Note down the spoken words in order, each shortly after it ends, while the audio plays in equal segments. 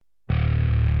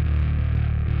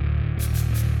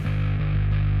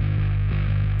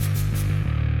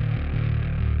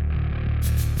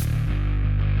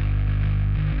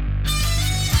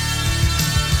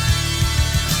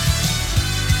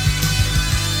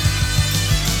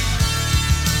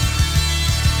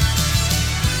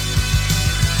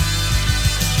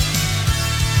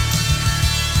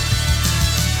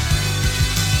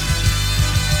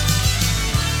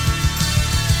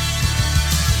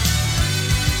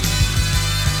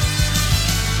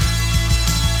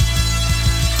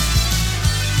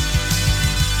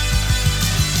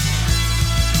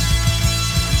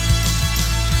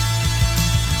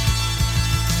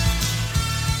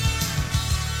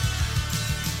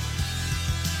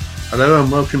Hello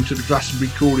and welcome to the Glastonbury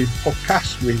Calling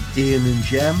podcast with Ian and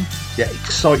Jem. Yeah,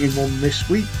 exciting one this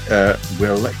week.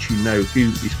 We'll let you know who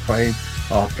is playing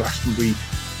our Glastonbury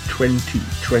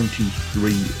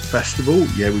 2023 festival.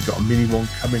 Yeah, we've got a mini one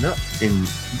coming up in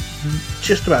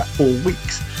just about 4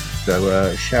 weeks.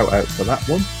 So shout out for that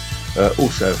one.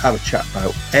 Also have a chat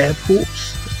about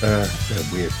airports. They're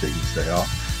weird things they are.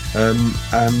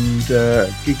 And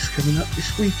gigs coming up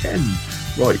this weekend.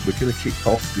 Right, we're going to kick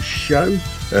off the show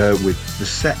with The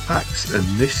Setbacks, and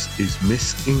this is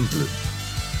Miss England.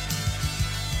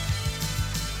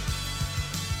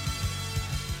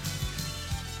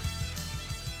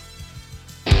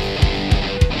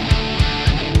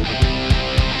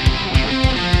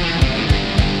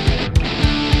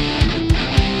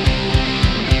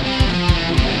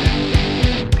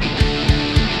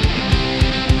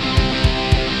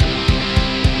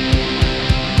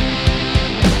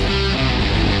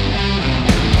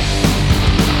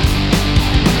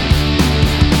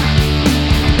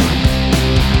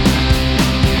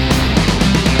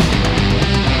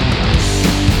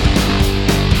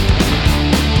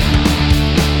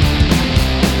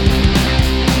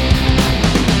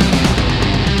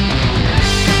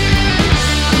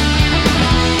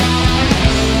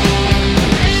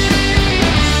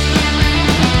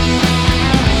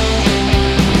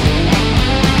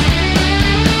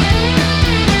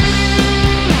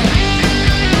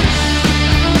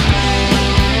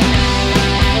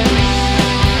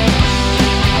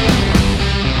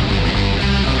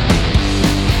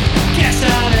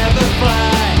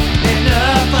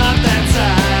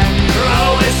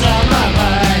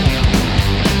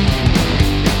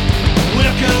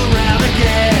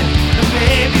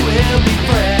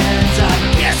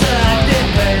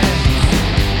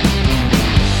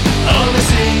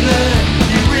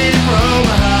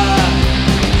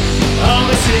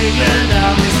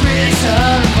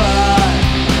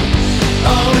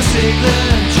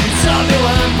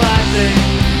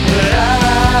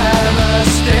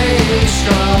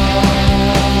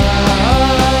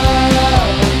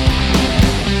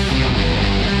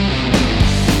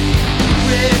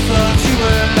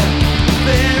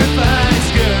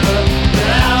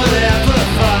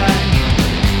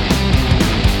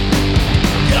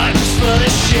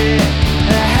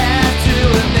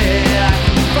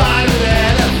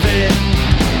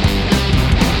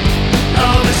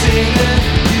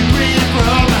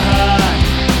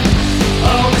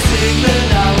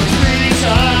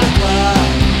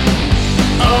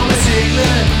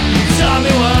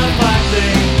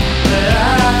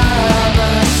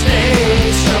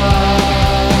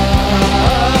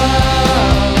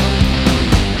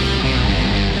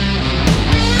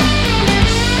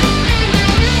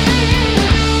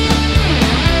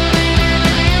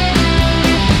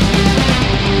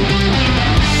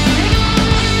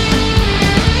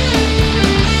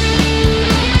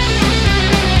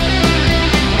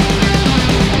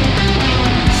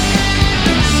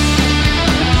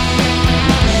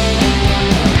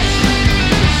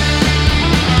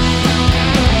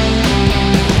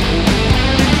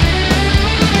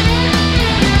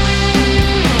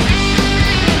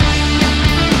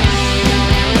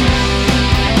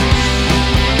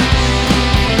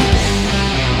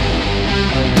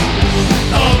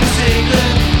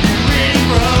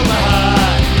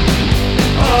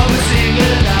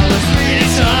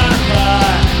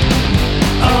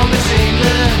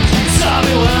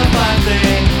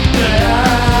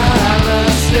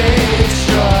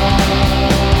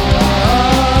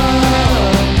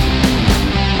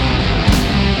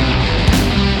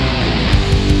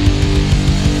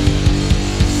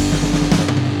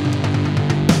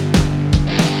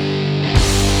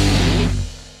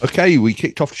 Okay, we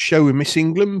kicked off the show with Miss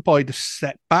England by The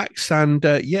Setbacks, and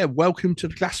welcome to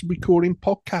the Glastonbury Calling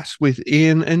podcast with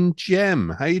Ian and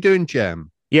Jem. How you doing,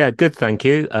 Jem? Yeah, good, thank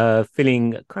you.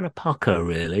 Feeling kind of pucker,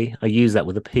 really. I use that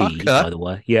with a P, Pucker? by the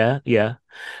way. Yeah.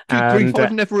 Good grief,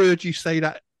 I've never heard you say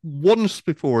that once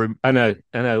before. I know.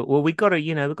 Well, we've got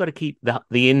to keep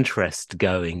the interest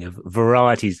going of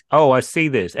varieties. Oh, I see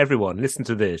this. Everyone, listen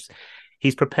to this.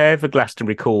 He's prepared for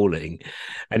Glastonbury Calling,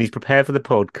 and he's prepared for the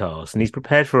podcast, and he's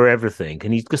prepared for everything,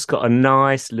 and he's just got a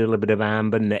nice little bit of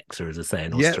amber nectar, as I say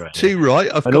in Australia. Yeah, too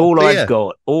right.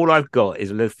 All I've got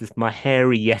is my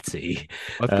hairy Yeti,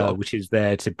 which is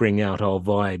there to bring out our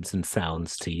vibes and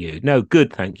sounds to you. No,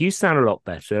 good, thank you. You sound a lot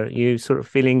better. You sort of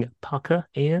feeling pucker,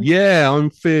 Ian? Yeah,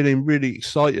 I'm feeling really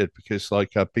excited because,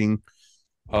 I've been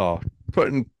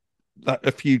putting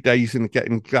a few days in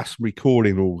getting Glastonbury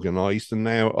Calling organised, and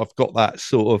now I've got that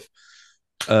sort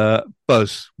of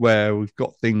buzz where we've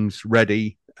got things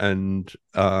ready, and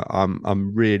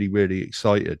I'm really, really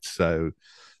excited. So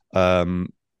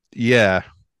Yeah,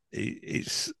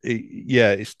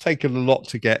 it's taken a lot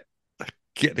to get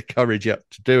the courage up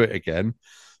to do it again,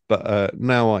 but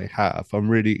now I have. I'm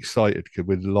really excited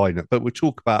with the lineup, but we'll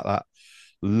talk about that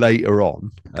later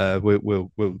on.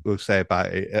 We'll say about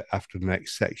it after the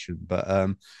next section, but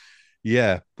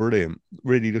yeah, brilliant.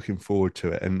 Really looking forward to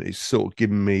it, and it's sort of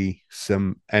given me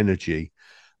some energy.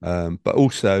 But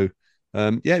also,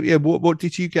 yeah. What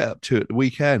did you get up to at the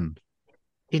weekend?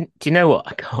 Do you know what?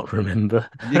 I can't remember.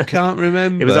 You can't It was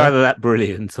remember? either that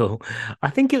brilliant or I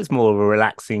think it was more of a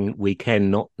relaxing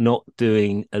weekend, not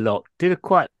doing a lot. Did it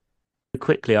quite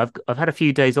quickly. I've had a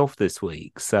few days off this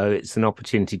week, so it's an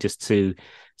opportunity just to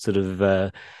sort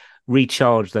of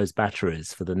recharge those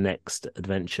batteries for the next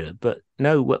adventure. But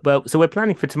no, well, so we're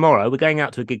planning for tomorrow. We're going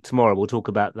out to a gig tomorrow. We'll talk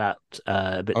about that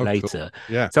a bit Oh, cool. later.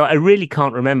 Yeah. So I really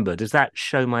can't remember. Does that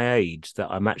show my age that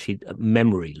I'm actually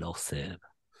memory loss here?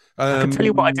 I can tell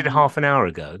you what I did Um, half an hour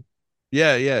ago.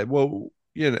 yeah. Well,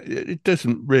 it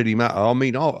doesn't really matter. I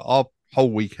mean, our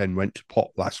whole weekend went to pot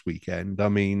last weekend. I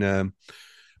mean, uh,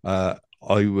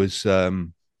 I was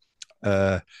on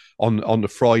the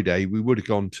Friday. We would have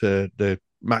gone to the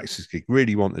Max's gig.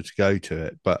 Really wanted to go to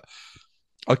it, but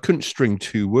I couldn't string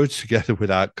two words together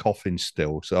without coughing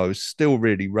still. So I was still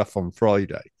really rough on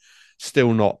Friday.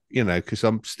 Still not, because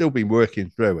I'm still been working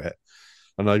through it.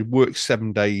 And I worked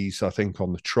 7 days, I think,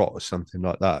 on the trot or something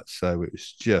like that. So it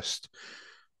was just,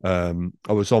 I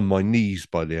was on my knees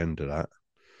by the end of that.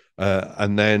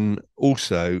 And then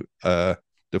also the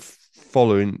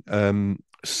following on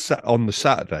the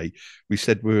Saturday, we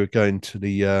said we were going to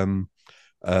the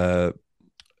uh,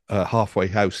 halfway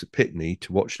house at Pitney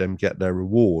to watch them get their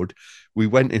reward. We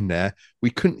went in there. We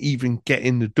couldn't even get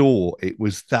in the door. It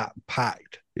was that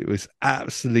packed. It was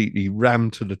absolutely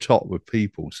rammed to the top with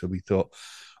people. So we thought,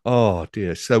 oh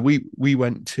dear. So we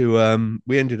went to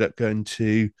we ended up going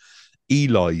to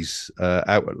Eli's out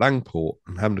at Langport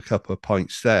and having a couple of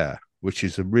pints there, which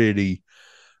is a really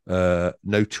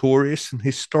notorious and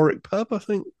historic pub. I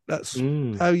think that's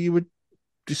Mm. how you would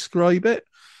describe it.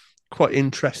 Quite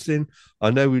interesting.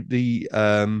 I know the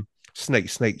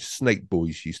Snake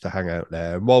Boys used to hang out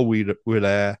there. And while we were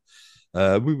there,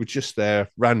 we were just there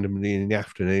randomly in the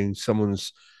afternoon.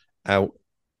 Someone's out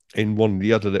in one of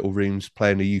the other little rooms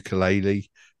playing a ukulele.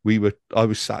 I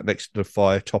was sat next to the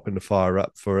fire, topping the fire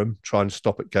up for him, trying to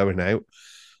stop it going out.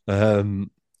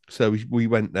 So we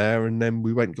went there, and then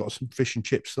we went and got some fish and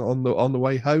chips on the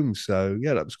way home. So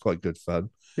yeah, that was quite good fun.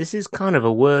 This is kind of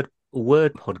a word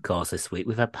podcast this week.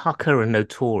 We've had Pucker and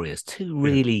Notorious, two Yeah.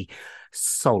 really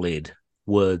solid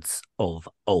words of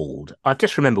old. I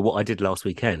just remember what I did last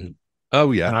weekend.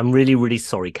 Oh yeah. And I'm really, really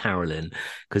sorry, Carolyn,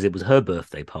 because it was her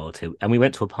birthday party and we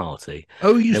went to a party.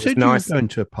 Oh, you And it was said you were nice. going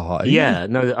to a party. Yeah,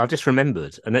 no, I just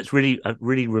remembered. And that's really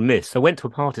remiss. So I went to a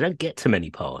party. I don't get to many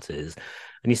parties.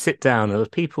 And you sit down, and there's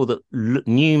people that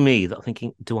knew me that are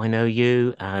thinking, do I know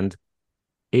you? And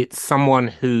it's someone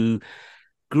who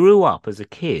grew up as a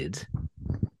kid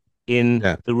in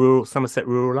Yeah. the Somerset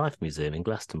Rural Life Museum in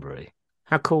Glastonbury.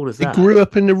 How cool is They that? grew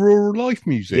up in the Rural Life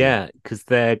Museum. Yeah, because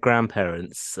their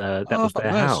grandparents, that was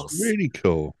their That's house. really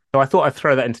cool. So I thought I'd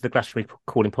throw that into the Glastonbury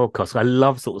Calling podcast. I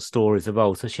love sort of stories of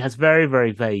old. So she has very,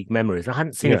 very vague memories. I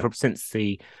hadn't seen her since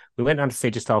we went down to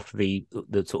see just after the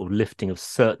sort of lifting of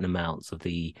certain amounts of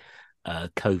the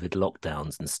COVID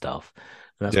lockdowns and stuff.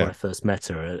 And that's when I first met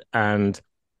her. And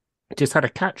just had a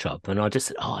catch up, and I just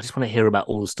said, I just want to hear about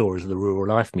all the stories of the Rural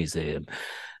Life Museum.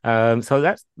 So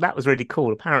that was really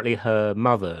cool. Apparently, her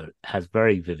mother has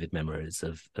very vivid memories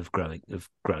of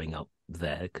growing up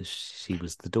there because she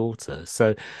was the daughter.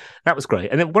 So that was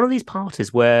great. And then one of these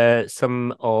parties where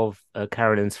some of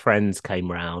Carolyn's friends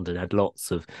came round and had lots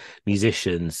of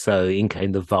musicians. So in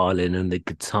came the violin and the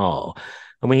guitar.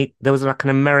 And there was like an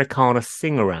Americana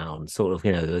sing around, sort of,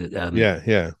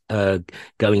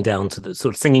 going down to the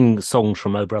sort of singing songs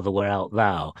from Oh Brother, Where Art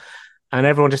Thou? And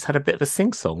everyone just had a bit of a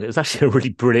sing song. It was actually a really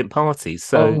brilliant party.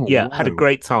 So wow. Had a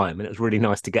great time, and it was really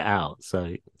nice to get out.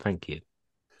 So thank you.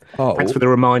 Oh, Thanks for the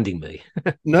reminding me.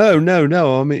 no.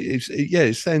 I mean,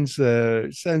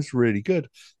 it sounds really good.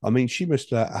 I mean, she must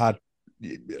have had,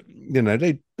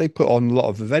 they put on a lot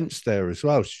of events there as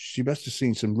well. She must have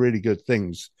seen some really good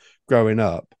things growing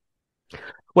up.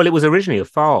 Well, it was originally a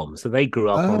farm, so they grew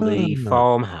up on the Ah.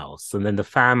 farmhouse, and then the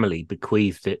family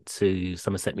bequeathed it to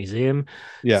Somerset Museum.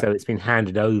 Yeah. So it's been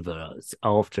handed over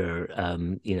after,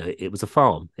 it was a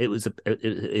farm. It was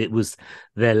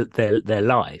their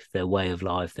life, their way of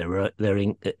life, their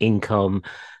income,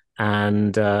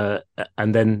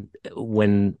 and then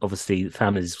when obviously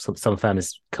some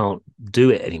families can't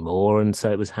do it anymore, and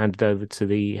so it was handed over to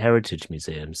the Heritage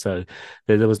Museum. So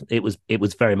it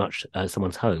was very much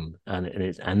someone's home,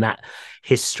 and that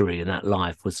history and that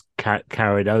life was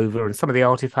carried over, and some of the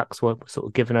artifacts were sort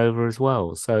of given over as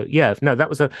well. So yeah, no,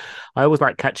 I always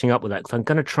like catching up with that, because I'm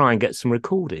going to try and get some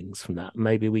recordings from that.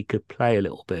 Maybe we could play a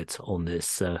little bit on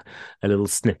this, a little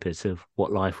snippet of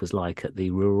what life was like at the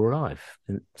rural life.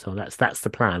 And so that's the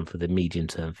plan for the medium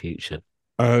term future.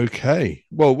 Okay,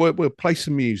 well, we'll play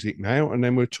some music now, and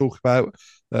then we'll talk about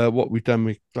what we've done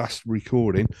with Glass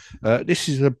recording. This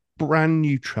is a brand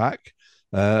new track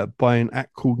by an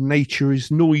act called Nature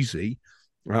is Noisy.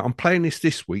 I'm playing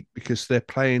this week because they're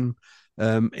playing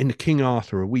in the King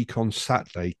Arthur a week on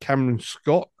Saturday. Cameron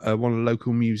Scott, one of the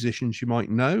local musicians you might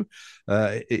know,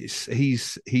 he's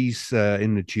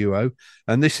in the duo,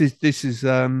 and this is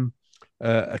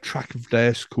a track of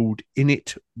theirs called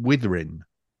Innit Witherin.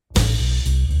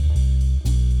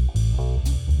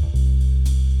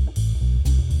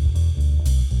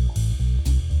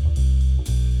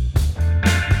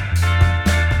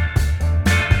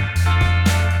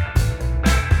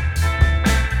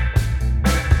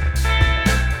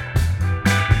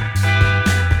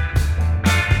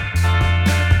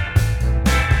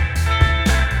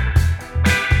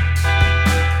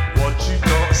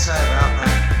 Say about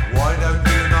that. Why don't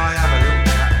you and I have a little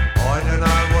chat? I don't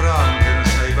know what I'm gonna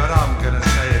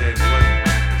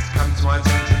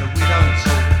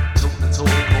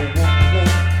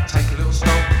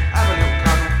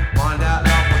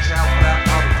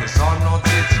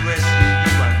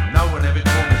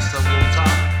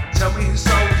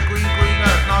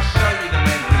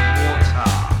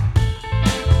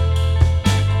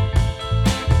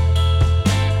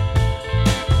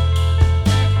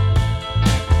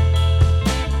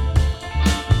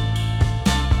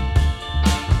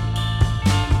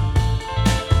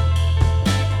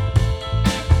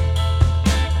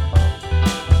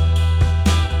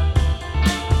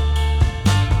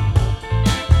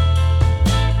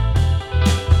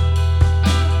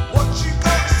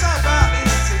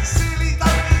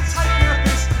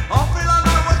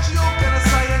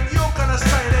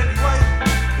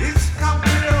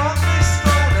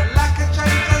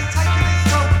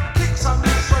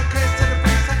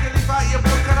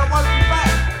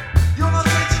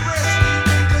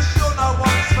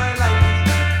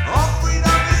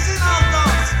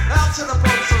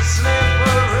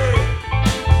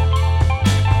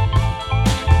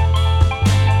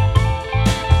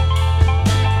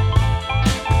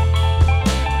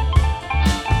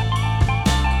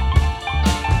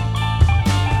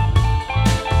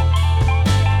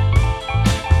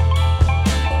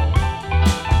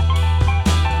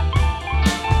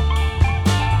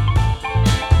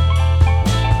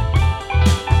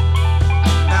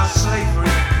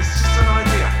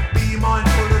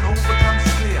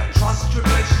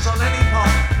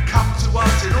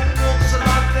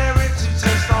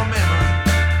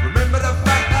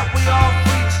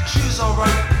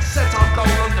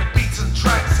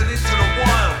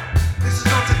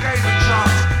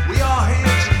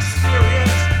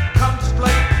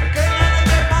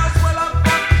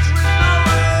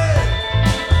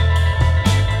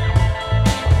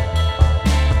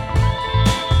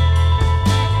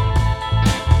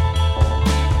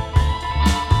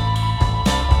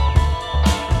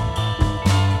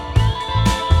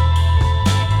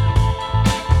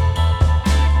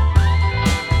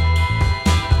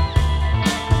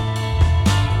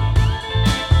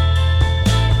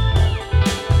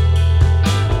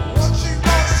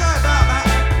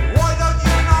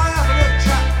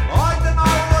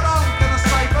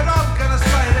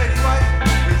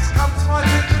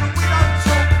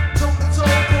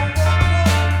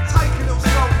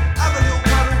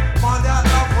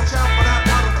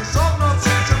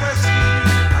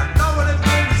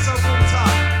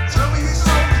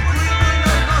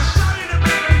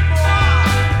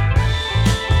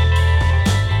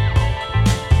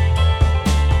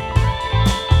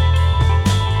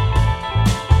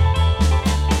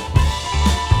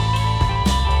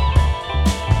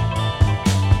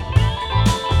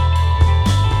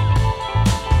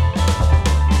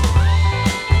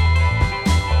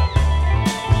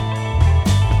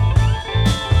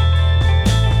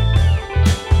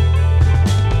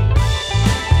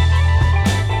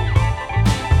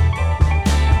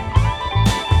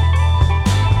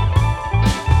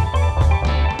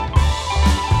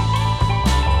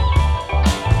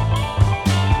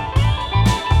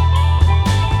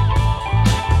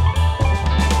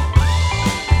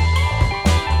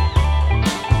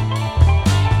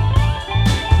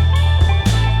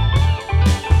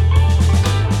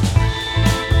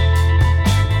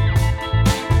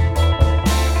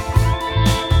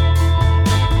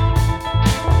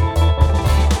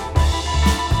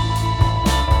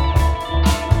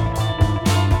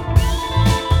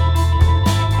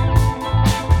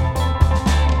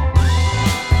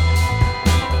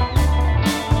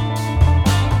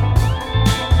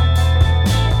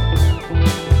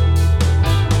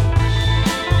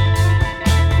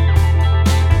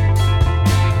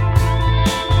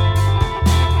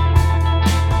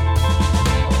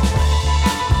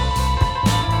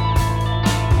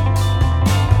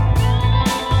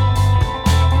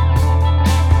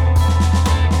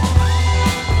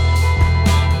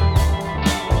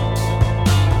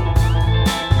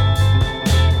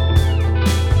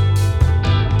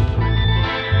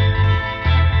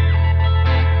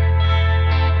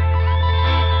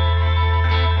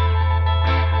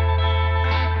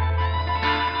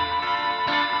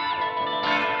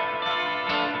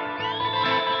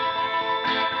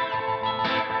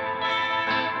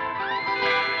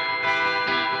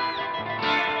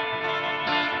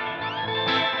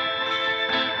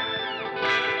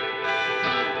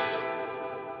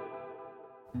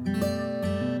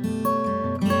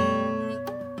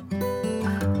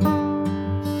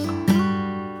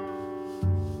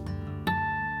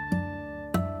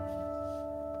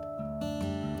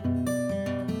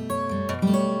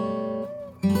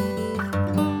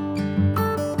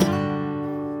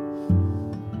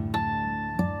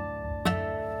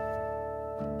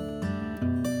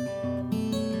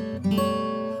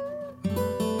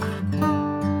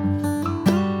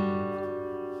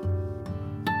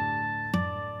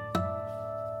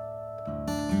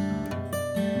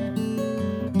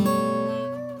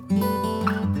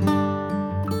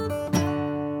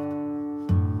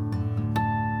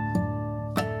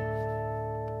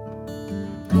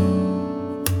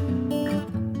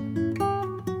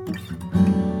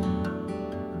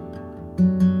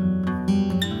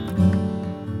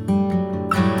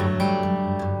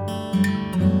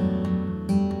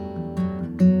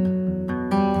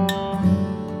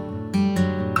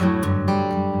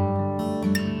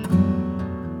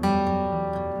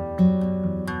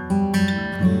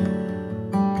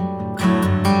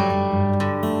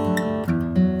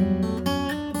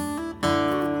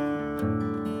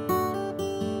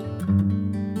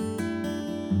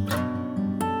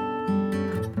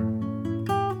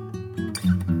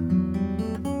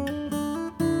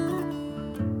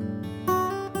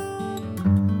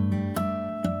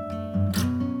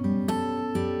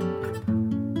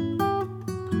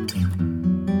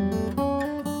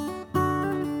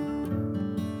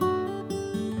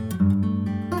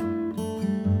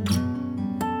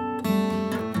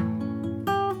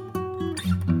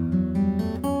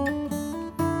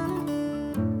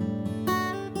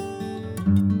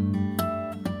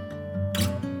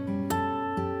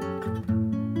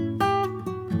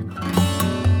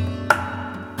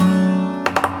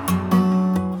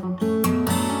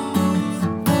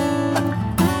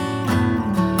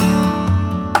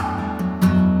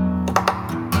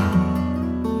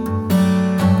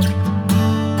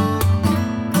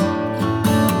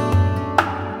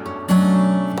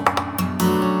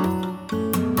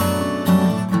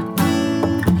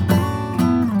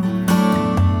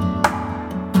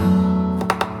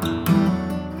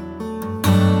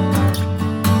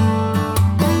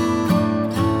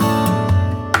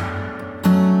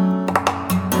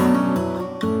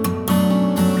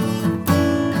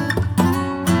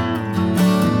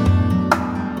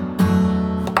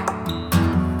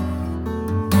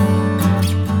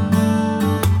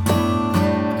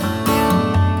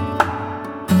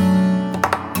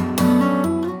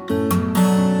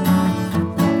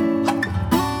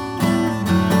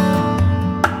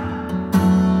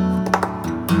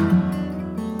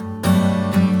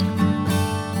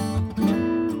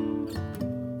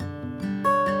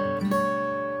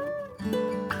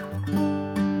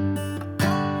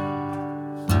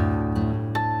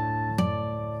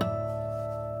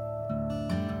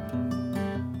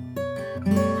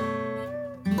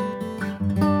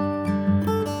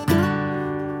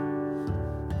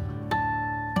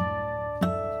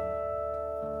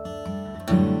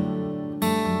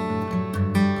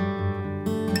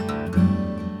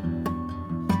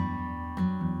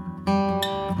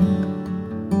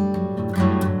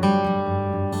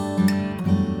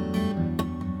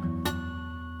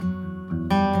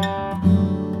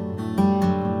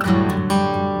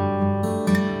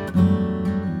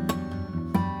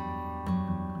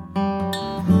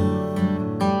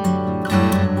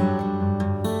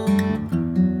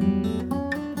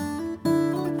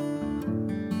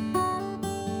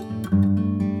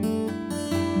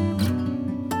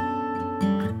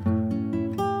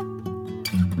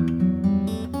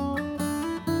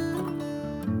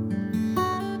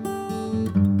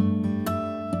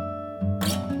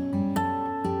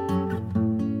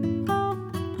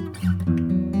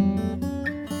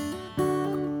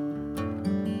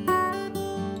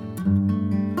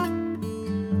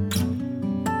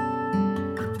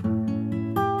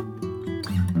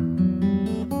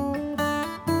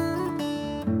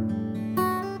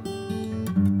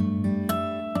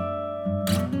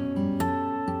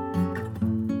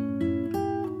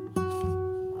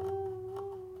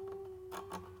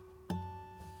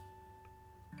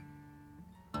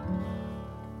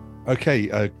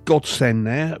Okay, Godsend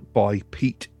there by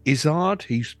Pete Izzard.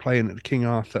 He's playing at the King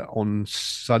Arthur on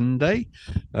Sunday.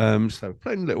 So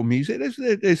playing little music.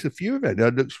 There's a few of it.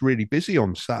 It looks really busy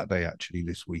on Saturday, actually,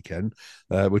 this weekend.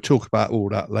 We'll talk about all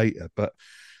that later. But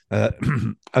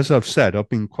as I've said, I've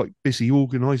been quite busy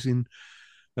organising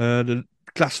the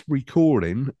Glastonbury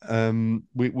calling.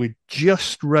 We're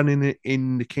just running it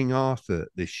in the King Arthur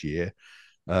this year.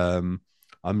 I'm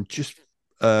just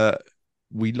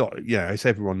as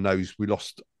everyone knows, we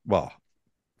lost. Well,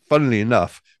 funnily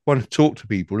enough, when I talk to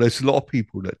people, there's a lot of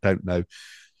people that don't know.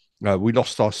 We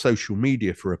lost our social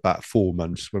media for about 4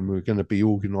 months when we were going to be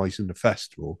organising the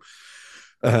festival.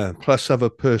 Plus, other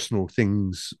personal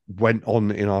things went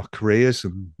on in our careers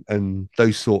and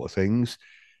those sort of things.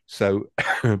 So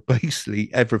basically,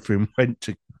 everything went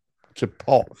to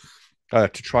pot to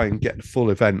try and get the full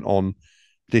event on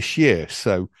this year.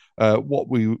 So what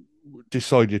we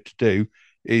decided to do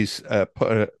is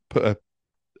put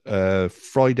a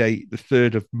Friday the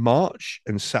 3rd of March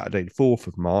and Saturday the 4th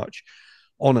of March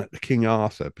on at the King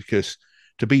Arthur, because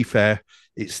to be fair,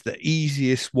 it's the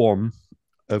easiest one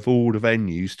of all the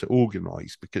venues to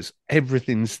organise because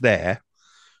everything's there.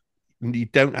 And you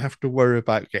don't have to worry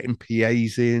about getting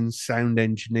PAs in, sound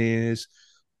engineers.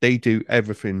 They do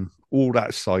everything, all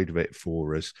that side of it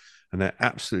for us. And they're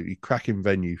absolutely cracking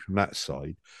venue from that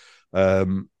side.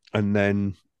 And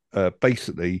then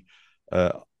basically,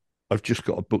 I've just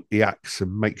got to book the acts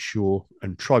and make sure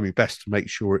and try my best to make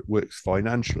sure it works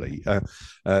financially.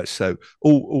 So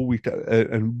all we've done,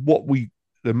 and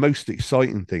the most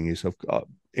exciting thing is I've got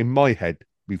in my head,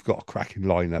 we've got a cracking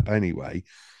lineup anyway.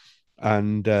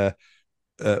 And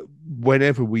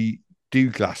whenever we do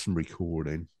Glastonbury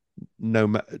calling, no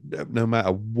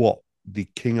matter what, the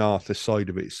King Arthur side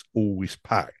of it's always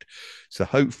packed. So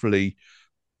hopefully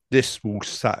this will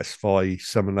satisfy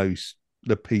some of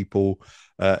the people.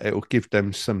 It will give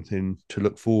them something to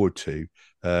look forward to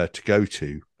go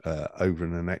to over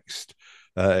in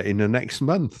the next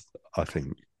month, I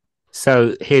think.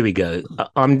 So here we go.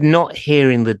 I'm not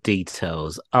hearing the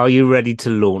details. Are you ready to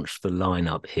launch the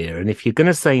lineup here? And if you're going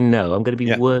to say no, I'm going to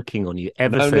be working on you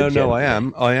ever so gently. No, I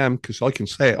am, because I can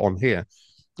say it on here.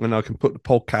 And I can put the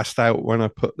podcast out when I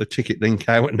put the ticket link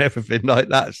out and everything like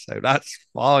that. So that's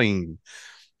fine.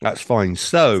 That's fine.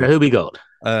 So who we got?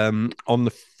 On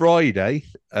the Friday,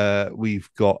 we've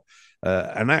got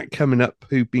an act coming up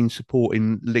who've been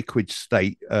supporting Liquid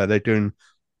State. They're doing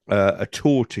a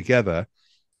tour together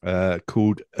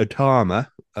called Adama,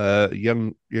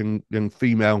 young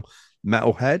female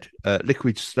metalhead.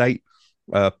 Liquid State,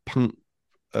 punk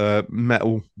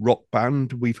metal rock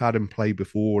band. We've had them play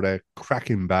before. They're a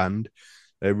cracking band.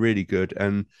 They're really good.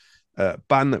 And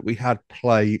band that we had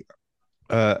play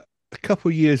a couple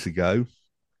of years ago,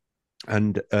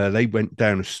 and they went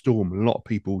down a storm. A lot of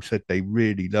people said they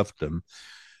really loved them.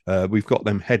 We've got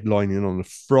them headlining on a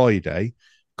Friday,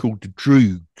 called the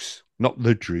Droogs. Not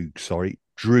the Droogs, sorry,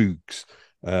 Droogs.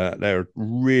 They're a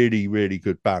really, really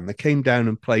good band. They came down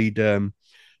and played a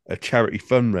charity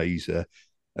fundraiser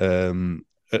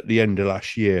at the end of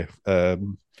last year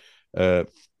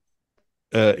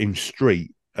in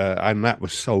Street, and that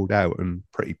was sold out and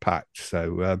pretty packed.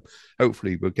 So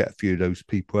hopefully we'll get a few of those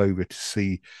people over to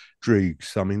see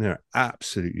Droogs. I mean, they're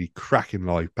absolutely cracking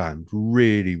live band,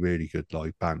 really, really good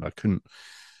live band. I couldn't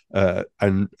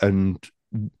and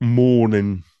more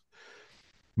than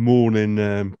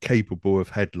capable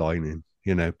of headlining.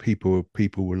 You know, people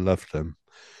will love them.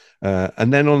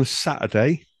 And then on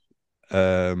Saturday,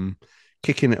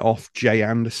 kicking it off, Jay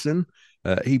Anderson.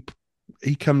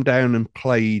 He come down and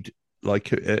played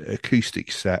like an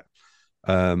acoustic set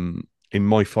in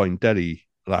My Fine Deli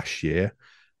last year,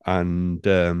 and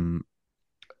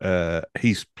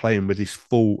he's playing with his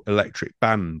full electric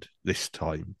band this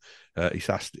time.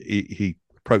 He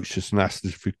approached us and asked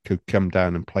us if we could come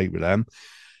down and play with them.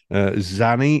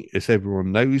 Zanny, as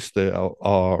everyone knows, they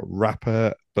are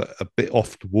rapper, but a bit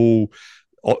off the wall,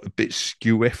 a bit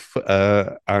skewiff,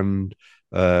 and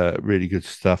really good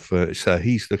stuff. So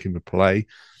he's looking to play.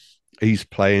 He's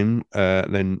playing.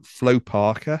 Then Flo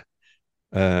Parker,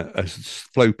 as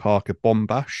Flo Parker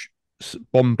Bombosh,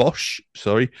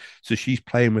 sorry. So she's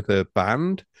playing with her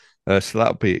band. So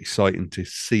that'll be exciting to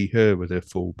see her with her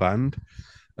full band.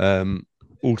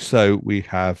 Also, we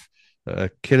have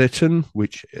Killerton,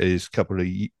 which is a couple of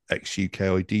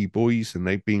ex-UKID boys, and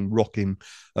they've been rocking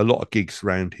a lot of gigs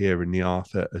around here in the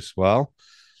Arthur as well.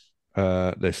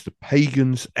 There's the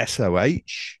Pagans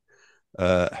SOH,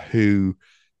 who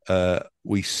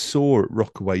we saw at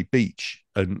Rockaway Beach,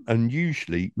 and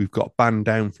usually we've got a band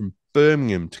down from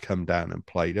Birmingham to come down and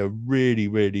play. They're really,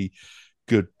 really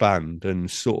good band, and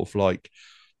sort of like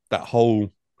that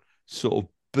whole sort of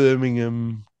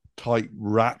Birmingham type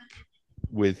rap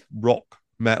with rock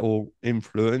metal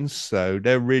influence. So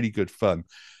they're really good fun.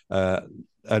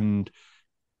 And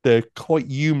they're quite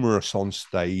humorous on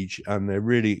stage, and they're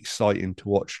really exciting to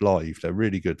watch live. They're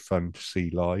really good fun to see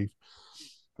live.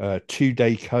 2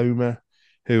 Day Coma,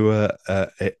 who are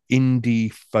an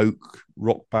indie folk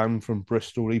rock band from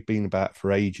Bristol. They've been about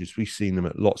for ages. We've seen them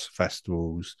at lots of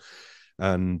festivals,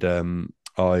 and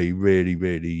I really,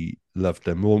 really love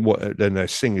them. Then their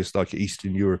singers like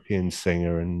Eastern European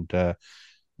singer, and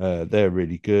they're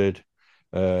really good.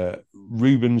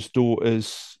 Ruben's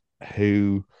Daughters,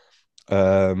 who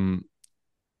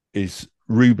is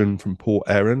Ruben from Port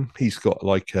Erin. He's got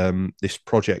like this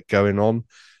project going on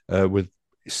with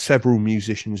several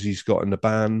musicians he's got in the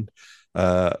band.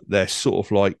 They're sort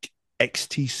of like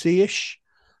XTC-ish,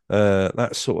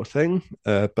 that sort of thing.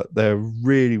 But they're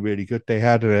really, really good. They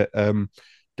had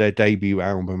their debut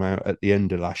album out at the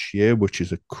end of last year, which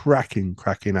is a cracking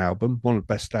album, one of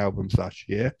the best albums last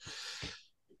year.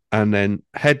 And then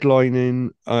headlining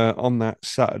on that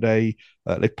Saturday,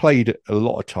 they played a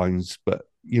lot of times, but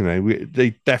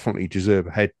they definitely deserve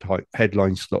a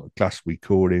headline slot. Glastonbury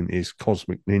calling is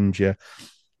Cosmic Ninja,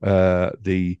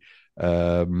 the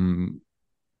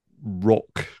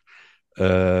rock,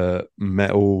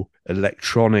 metal,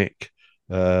 electronic,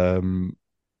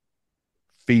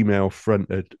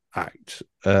 female-fronted act,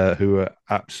 who are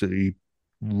absolutely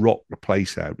rock the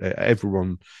place out there.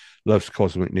 Everyone loves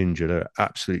Cosmic Ninja. They're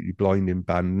absolutely blinding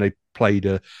band. They played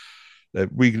a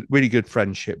really, really good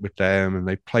friendship with them, and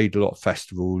they played a lot of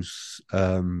festivals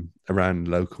around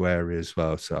the local area as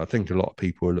well. So I think a lot of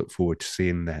people will look forward to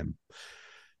seeing them.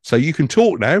 So you can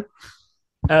talk now.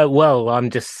 Well, I'm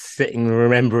just sitting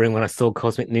remembering when I saw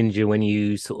Cosmic Ninja, when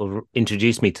you sort of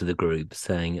introduced me to the group,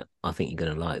 saying, I think you're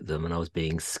going to like them. And I was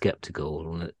being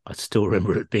skeptical. And I still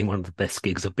remember it being one of the best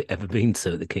gigs I've ever been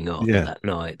to at the King Arthur that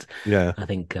night. Yeah. I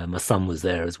think my son was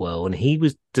there as well. And he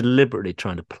was deliberately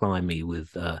trying to ply me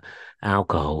with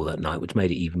alcohol that night, which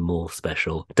made it even more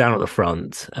special. Down at the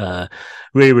front,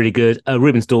 really, really good.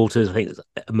 Ruben's Daughters, I think it's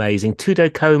amazing. 2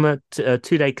 Day Coma, 2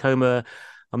 Day Coma.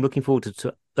 I'm looking forward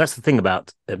to that's the thing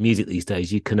about music these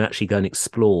days. You can actually go and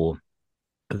explore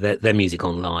their music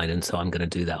online. And so I'm going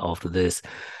to do that after this.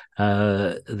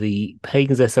 The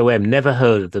Pagans SOM, never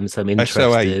heard of them, so I'm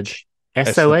interested.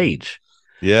 SOH.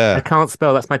 Yeah. I can't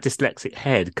spell. That's my dyslexic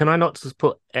head. Can I not just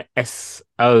put SOS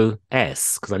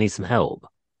because I need some help?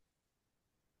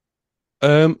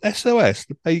 SOS,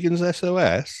 the Pagans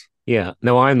SOS. Yeah,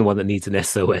 no, I'm the one that needs an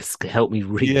SOS to help me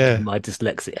read my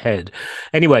dyslexic head.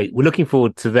 Anyway, we're looking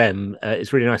forward to them.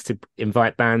 It's really nice to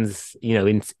invite bands,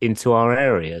 into our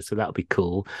area, so that'll be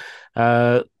cool.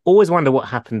 Always wonder what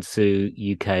happened to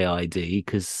UKID,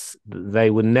 because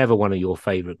they were never one of your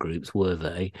favourite groups, were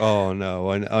they? Oh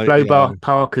no, Flo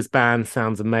Parker's band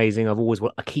sounds amazing.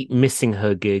 I keep missing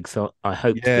her gigs, so I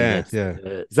hope to be next.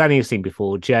 Zanny I've seen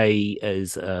before. Jay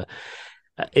is.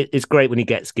 It's great when he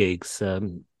gets gigs.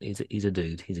 He's a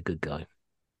dude. He's a good guy.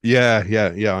 Yeah.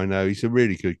 I know he's a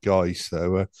really good guy.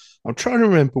 So I'm trying to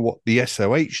remember what the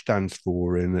SOH stands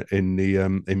for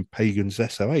in Pagans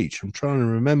SOH. I'm trying to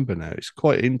remember now. It's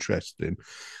quite interesting.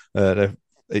 It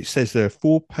says they're a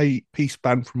four-piece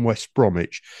band from West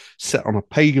Bromwich set on a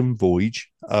pagan voyage.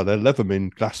 They love them in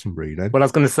Glastonbury then. Well, I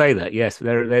was going to say that. Yes,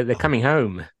 they're coming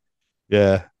home.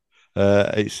 Yeah.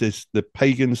 It says the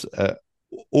pagans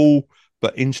all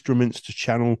but instruments to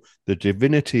channel the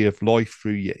divinity of life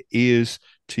through your ears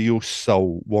to your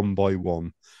soul, one by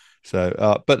one.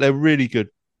 So, but they're really good.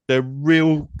 They're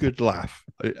real good laugh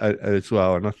as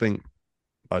well, and I think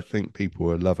people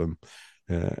will love them.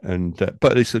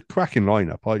 But it's a cracking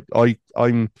lineup.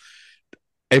 I'm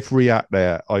every act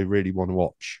there. I really want to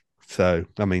watch. So,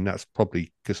 I mean, that's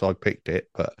probably because I picked it,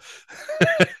 but.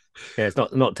 Yeah, it's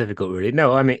not difficult really.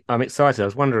 No, I'm excited. I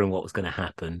was wondering what was going to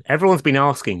happen. Everyone's been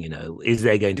asking, is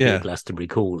there going to be a Glastonbury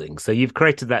calling? So you've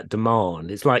created that demand.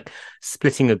 It's like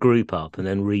splitting a group up and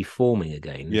then reforming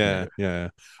again. Yeah.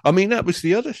 I mean, that was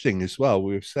the other thing as well.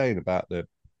 We were saying about the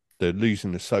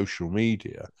losing the social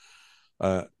media.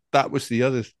 That was the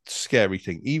other scary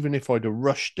thing. Even if I'd have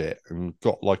rushed it and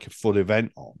got like a full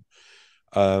event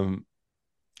on,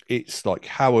 it's like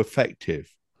how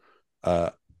effective. All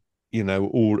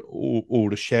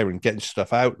the sharing, getting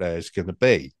stuff out there is going to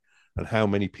be, and how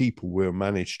many people we'll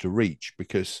manage to reach,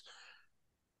 because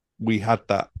we've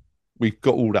got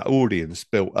all that audience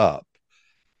built up,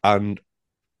 and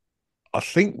I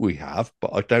think we have,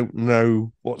 but I don't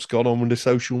know what's gone on with the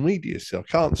social media. So I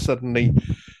can't suddenly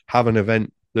have an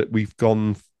event that we've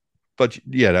gone, but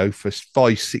for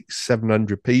 500, 600,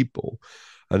 700 people,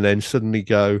 and then suddenly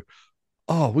go,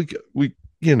 we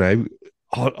you know,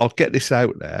 I'll get this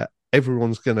out there.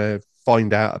 Everyone's going to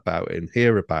find out about it and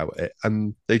hear about it,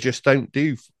 and they just don't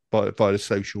do by the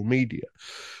social media.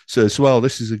 So as well,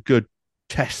 this is a good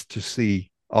test to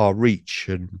see our reach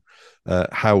and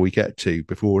how we get to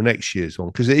before next year's one,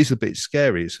 because it is a bit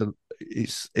scary.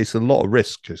 It's a lot of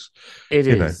risk, because it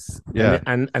is, yeah,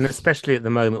 and especially at the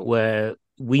moment where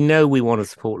we know we want to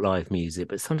support live music,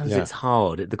 but sometimes it's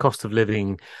hard. The cost of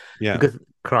living, because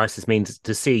crisis means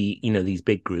to see, these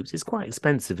big groups, it's quite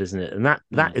expensive, isn't it? And that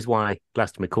is why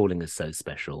Glastonbury Calling is so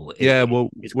special.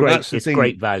 It's great. It's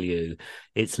great value.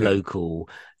 It's local.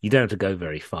 You don't have to go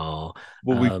very far.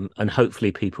 And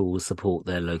hopefully people will support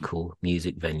their local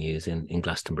music venues in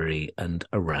Glastonbury and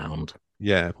around.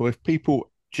 Yeah. Well, if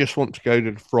people just want to go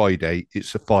to the Friday,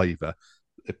 it's a £5.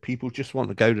 If people just want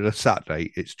to go to the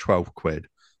Saturday, it's £12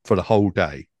 for the whole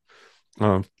day.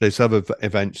 There's other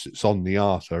events that's on the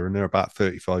Arthur, and they're about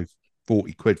 35-40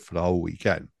 quid for the whole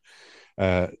weekend.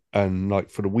 And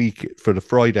like for the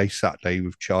Friday, Saturday,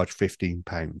 we've charged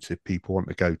 £15 if people want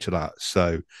to go to that.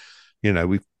 So,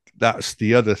 that's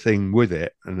the other thing with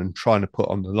it, and then trying to put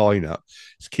on the lineup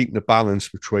is keeping the balance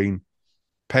between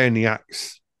paying the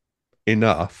acts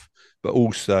enough, but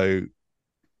also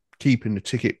keeping the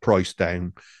ticket price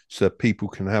down so people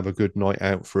can have a good night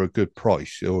out for a good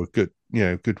price, or a good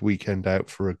weekend out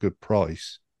for a good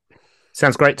price.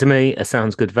 Sounds great to me. It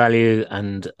sounds good value,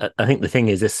 and I think the thing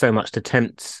is, there's so much to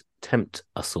tempt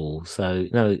us all. So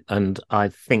and I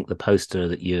think the poster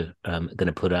that you're going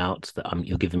to put out, that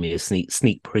you're giving me a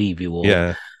sneak preview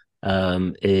of,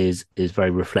 is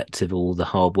very reflective of all the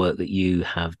hard work that you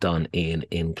have done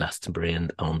in Glastonbury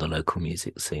and on the local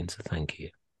music scene. So thank you.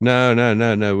 No,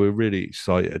 we're really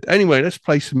excited. Anyway, let's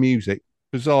play some music.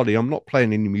 Bizarrely, I'm not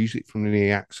playing any music from any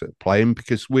acts that are playing,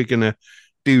 because we're going to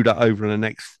do that over the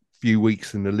next few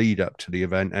weeks in the lead up to the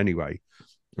event anyway,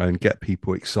 and get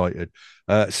people excited.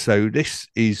 So this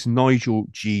is Nigel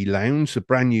G Lowndes, a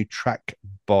brand new track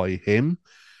by him,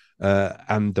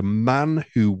 and The Man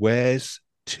Who Wears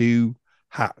Two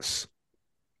Hats.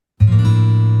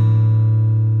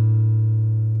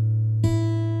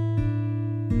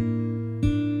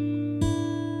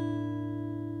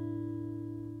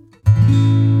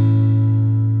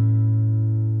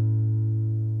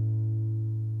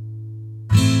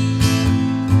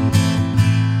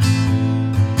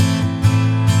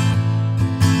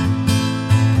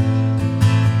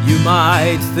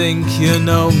 Might think you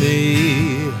know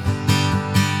me,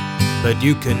 but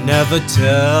you can never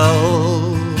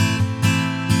tell.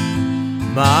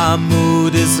 My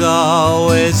mood is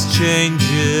always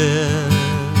changing.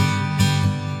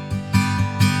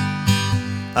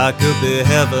 I could be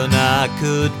heaven, I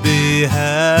could be hell,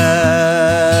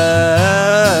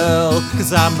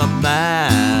 'cause I'm the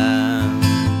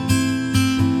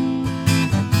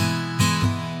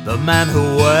man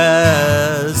who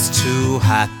wears two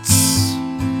hats.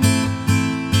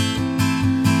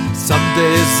 Some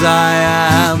days I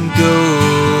am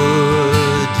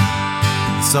good,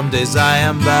 some days I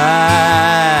am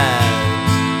bad.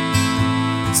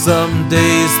 Some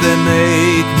days they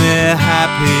make me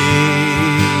happy,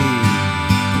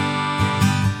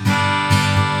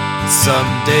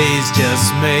 some days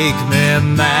just make me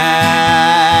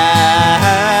mad,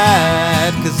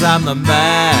 'cause I'm the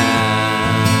man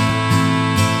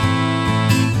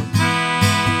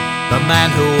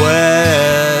who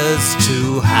wears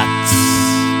two hats.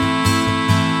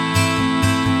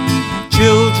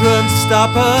 Children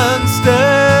stop and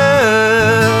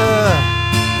stare,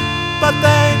 but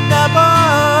they never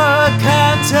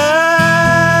can tell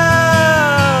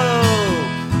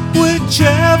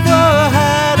whichever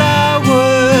hat I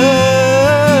wear.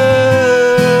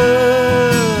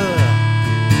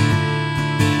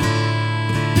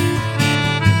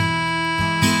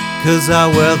 'Cause I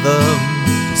wear them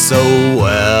so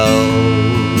well.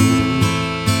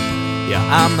 Yeah,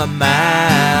 I'm the man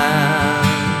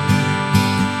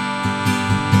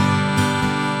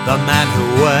who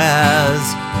wears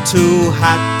two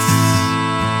hats.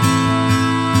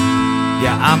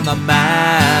 Yeah, I'm the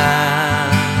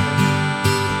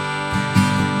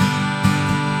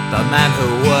man who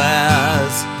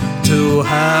wears two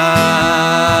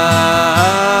hats.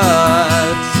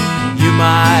 You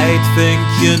might think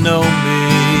you know me,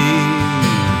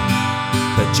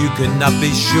 but you cannot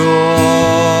be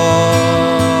sure.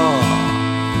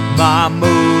 My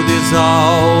mood is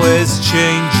always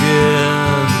changing.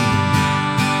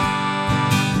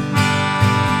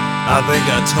 I think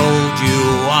I told you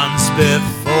once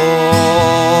before,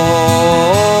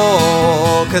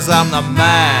 'cause I'm the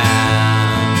man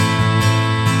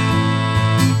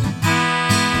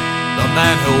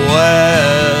who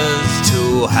wears two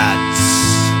two hats.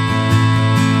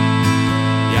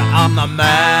 Yeah, I'm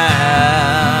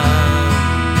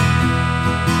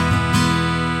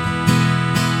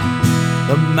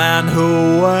the man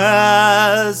who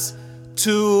wears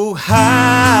two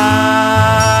hats.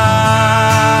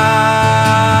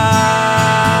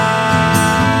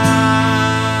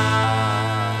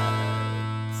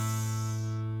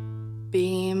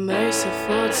 Be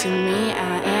merciful to me,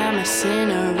 I am a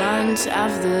sinner, runs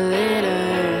of the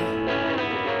litter.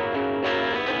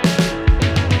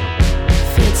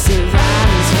 Fits of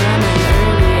violence from an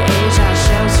early age, I'll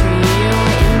shelter you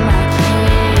in my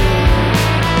cage.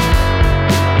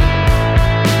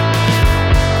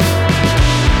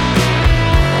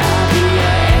 I'll be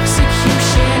your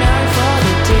executioner for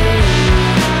the day.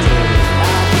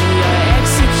 I'll be your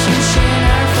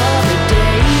executioner for the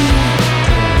day.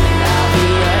 I'll be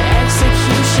your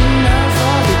executioner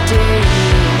for the day.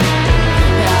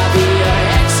 I'll be your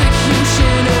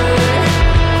executioner.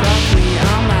 Fuck me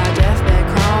on my deathbed,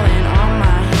 crawling on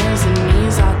my hands and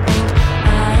knees. I think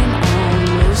I'm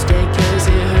almost dead 'cause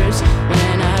it hurts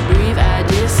when I breathe. I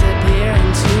disappear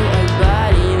into a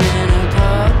body, then a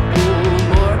couple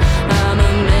more. I'm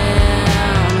a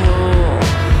manhole,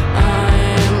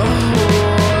 I'm a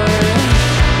whore.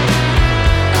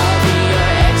 I'll be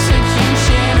your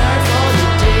executioner for the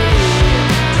day.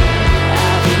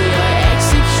 I'll be your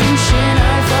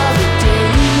executioner for the day.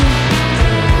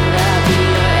 I'll be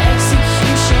your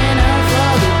executioner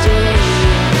for the day.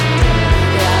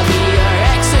 I'll be your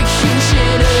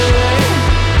executioner.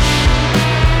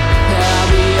 I'll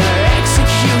be your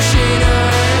executioner.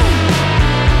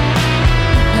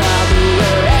 I'll be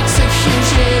your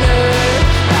executioner.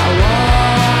 I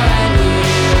want you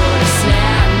to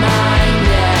snap my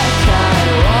neck. I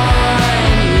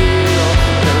want you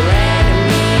to rent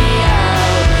me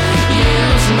out.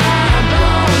 Use my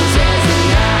bones as a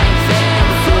knife and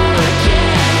fork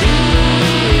and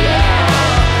eat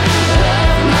out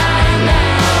of my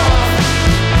mouth.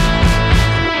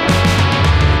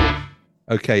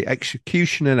 Okay,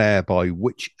 Execution and Air by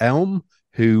Wych Elm,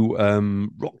 who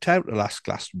rocked out the last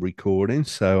Glastonbury recording,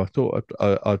 so I thought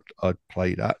I'd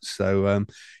play that. So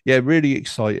yeah, really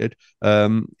excited.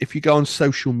 If you go on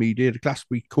social media, the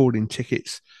Glastonbury recording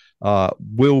tickets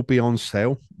will be on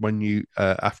sale when you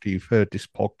after you've heard this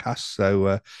podcast.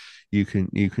 So you can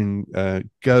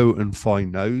go and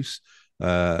find those.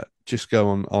 Just go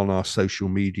on our social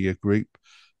media group.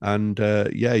 And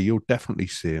yeah, you'll definitely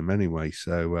see him anyway.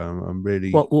 So I'm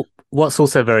really. What's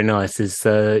also very nice is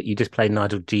you just played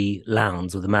Nigel G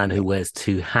Lowndes with the man who wears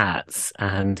two hats,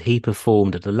 and he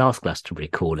performed at the last Glastonbury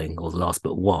calling, or the last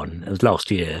but one. It was last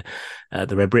year at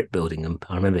the Red Brick Building, and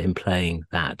I remember him playing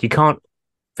that. You can't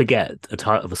forget a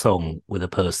title of a song with a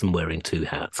person wearing two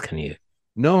hats, can you?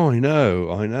 No,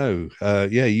 I know.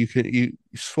 Yeah, you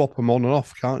swap them on and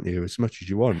off, can't you? As much as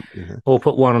you want. You know? Or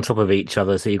put one on top of each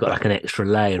other, so you've got like an extra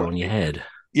layer on your head.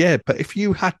 Yeah, but if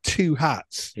you had two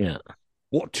hats, Yeah.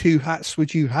 What two hats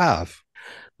would you have?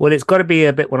 Well, it's got to be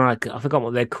a bit when I forgot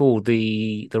what they're called,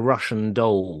 the Russian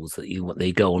dolls that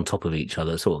they go on top of each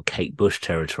other, sort of Kate Bush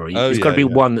territory. It's got to be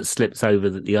one that slips over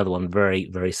the other one very,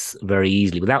 very, very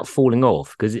easily without falling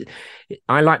off. Because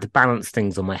I like to balance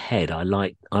things on my head. I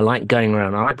like going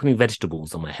around. I like putting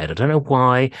vegetables on my head. I don't know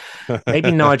why.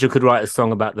 Maybe Nigel could write a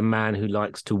song about the man who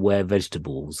likes to wear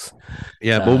vegetables.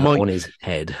 Yeah, on his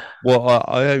head. Well,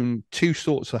 I own two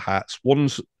sorts of hats.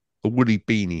 One's a woolly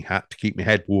beanie hat to keep my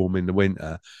head warm in the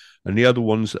winter, and the other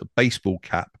one's a baseball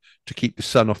cap to keep the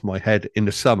sun off my head in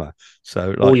the summer.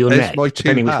 So, or your neck,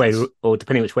 depending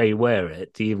which way you wear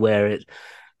it. Do you wear it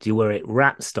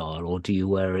rap style, or do you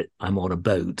wear it? I'm on a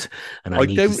boat and I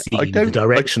need to see the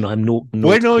direction I'm not.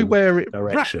 When I wear it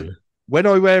direction. When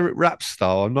I wear it rap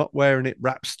style, I'm not wearing it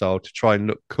rap style to try and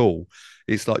look cool.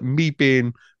 It's like me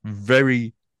being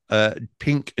very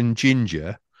pink and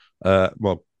ginger.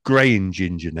 Grey and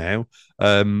ginger now.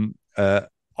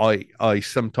 I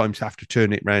sometimes have to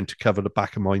turn it around to cover the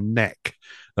back of my neck.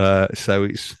 So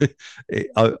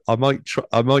I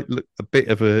might look a bit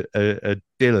of a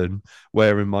Dylan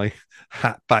wearing my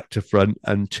hat back to front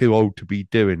and too old to be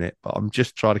doing it, but I'm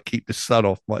just trying to keep the sun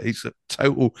off. It's a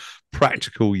total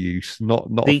practical use, not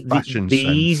a fashion the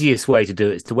sense. easiest way to do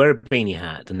it is to wear a beanie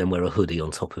hat and then wear a hoodie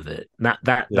on top of it.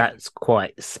 That's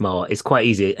quite smart. It's quite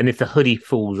easy, and if the hoodie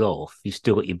falls off, you've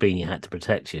still got your beanie hat to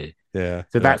protect you. Yeah.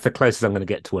 So that's the closest I'm going to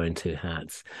get to wearing two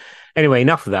hats. Anyway,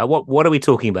 enough of that. What are we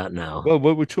talking about now? Well,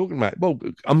 what we're talking about. Well,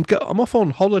 I'm off on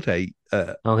holiday.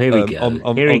 Here we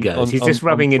go. Here he goes. He's just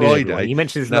rubbing it in. Everyone. You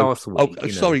mentioned this last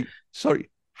week. Sorry.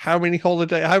 How many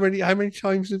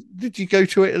times did you go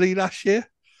to Italy last year?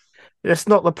 That's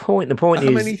not the point. The point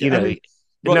is,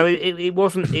 No, it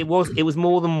wasn't. It was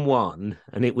more than one,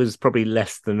 and it was probably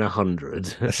less than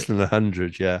 100. Less than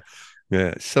 100, yeah.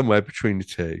 Yeah, somewhere between the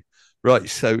two. Right,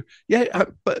 so, yeah,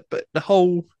 but the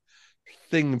whole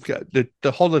thing,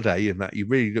 the holiday and that you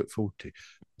really look forward to,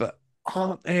 but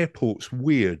aren't airports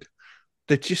weird?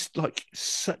 They're just like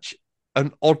such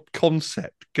an odd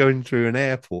concept going through an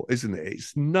airport, isn't it?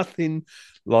 It's nothing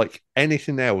like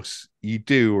anything else you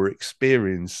do or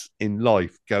experience in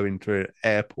life going through an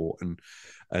airport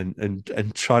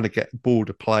and trying to get aboard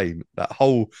a plane. That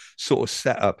whole sort of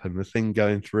setup and the thing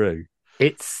going through.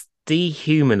 It's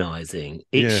dehumanizing.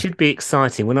 It Yeah. should be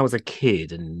exciting. When I was a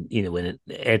kid, and when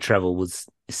air travel was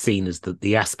seen as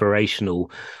the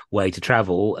aspirational way to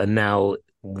travel, and now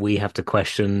we have to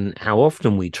question how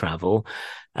often we travel.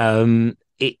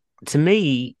 It to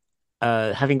me,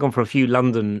 having gone for a few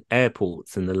London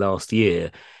airports in the last year,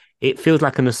 it feels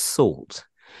like an assault.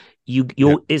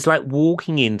 It's like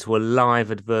walking into a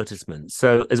live advertisement.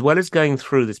 So as well as going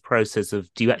through this process of,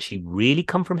 do you actually really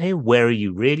come from here? Where are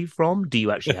you really from? Do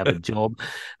you actually have a job?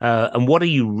 And what are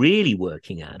you really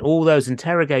working at? All those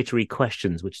interrogatory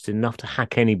questions, which is enough to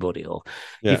hack anybody off.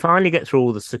 Yeah. You finally get through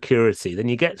all the security. Then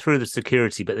you get through the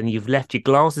security, but then you've left your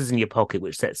glasses in your pocket,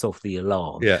 which sets off the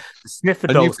alarm. Yeah. The sniffer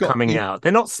And dogs coming out.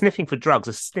 They're not sniffing for drugs.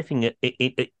 They're sniffing at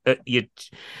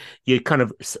your kind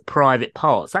of private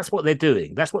parts. That's what they're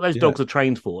doing. That's what those dogs are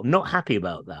trained for. I'm not happy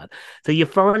about that. So you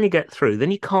finally get through,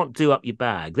 then you can't do up your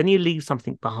bag, then you leave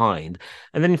something behind,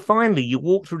 and then finally you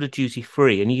walk through the duty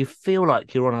free and you feel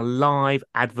like you're on a live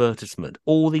advertisement.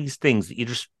 All these things that you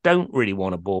just don't really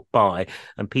want to buy,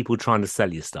 and people trying to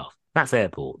sell you stuff. That's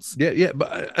airports. Yeah,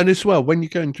 but and as well, when you're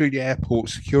going through the airport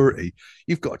security,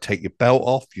 you've got to take your belt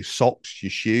off, your socks, your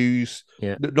shoes.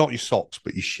 Yeah, not your socks,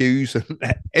 but your shoes,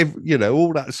 and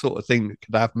all that sort of thing that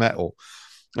could have metal.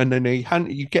 And then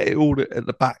you get it all at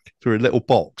the back through a little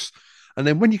box, and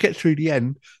then when you get through the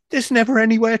end, there's never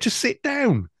anywhere to sit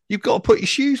down. You've got to put your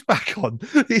shoes back on.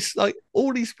 It's like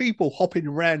all these people hopping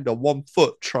around on one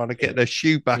foot trying to get their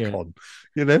shoe back on.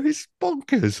 It's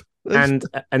bonkers. And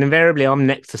invariably, I'm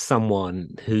next to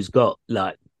someone who's got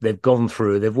they've gone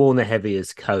through, they've worn the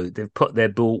heaviest coat, they've put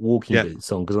their walking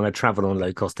boots on, because when I travel on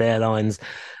low cost airlines,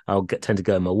 tend to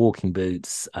go in my walking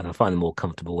boots, and I find them more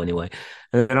comfortable anyway.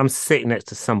 And then I'm sitting next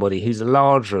to somebody who's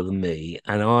larger than me,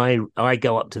 and I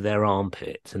go up to their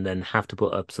armpit and then have to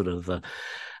put up sort of a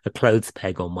clothes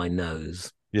peg on my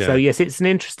nose. Yeah. So yes, it's an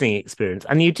interesting experience,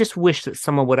 and you just wish that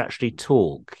someone would actually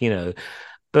talk,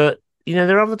 but.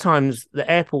 There are other times the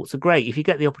airports are great. If you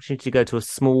get the opportunity to go to a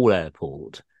small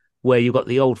airport where you've got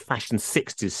the old-fashioned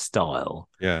 60s style,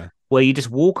 where you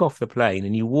just walk off the plane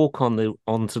and you walk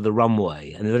onto the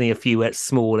runway, and there's only a few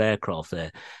small aircraft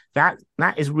there. That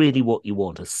is really what you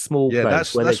want, a small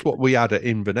place. That's what we had at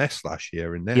Inverness last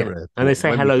year in their airport. And they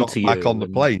say hello to you. Back on the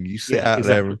plane, you sit out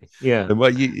there. And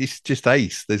it's just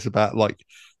ace. There's about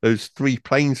those 3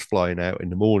 planes flying out in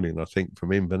the morning, I think,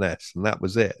 from Inverness, and that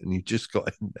was it. And you just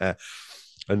got in there,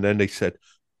 and then they said,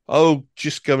 "Oh,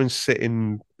 just go and sit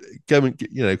in,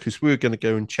 because we were going to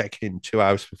go and check in 2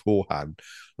 hours beforehand."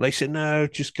 And they said, "No,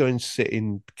 just go and sit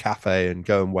in the cafe and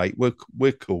go and wait.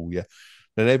 We're cool, yeah."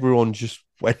 And everyone just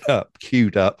went up,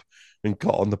 queued up, and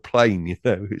got on the plane.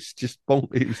 It's just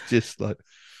it was just like.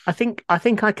 I think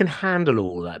I can handle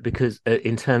all that, because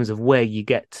in terms of where you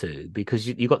get to, because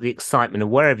you got the excitement of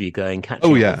wherever you're going,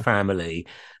 catching your family,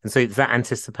 and so it's that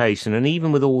anticipation. And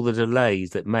even with all the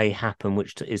delays that may happen,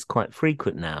 which is quite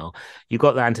frequent now, you've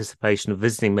got the anticipation of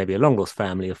visiting maybe a long lost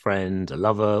family, a friend, a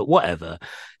lover, whatever.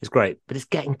 It's great, but it's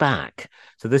getting back.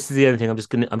 So this is the only thing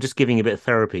I'm just giving you a bit of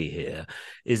therapy here.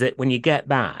 Is that when you get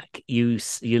back, you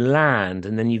land,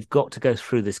 and then you've got to go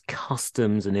through this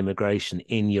customs and immigration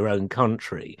in your own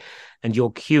country. And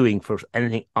you're queuing for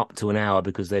anything up to an hour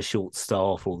because they're short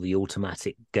staff or the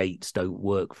automatic gates don't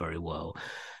work very well.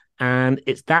 And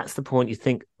that's the point you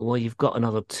think, well, you've got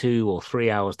another 2 or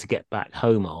 3 hours to get back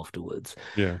home afterwards.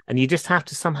 Yeah. And you just have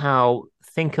to somehow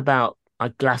think about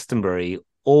Glastonbury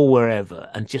or wherever,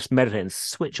 and just meditate and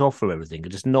switch off from everything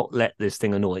and just not let this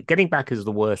thing annoy it. Getting back is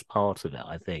the worst part of it,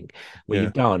 I think, when you're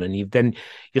done and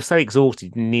you're so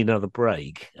exhausted, you need another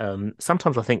break.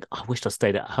 Sometimes I think, I wished I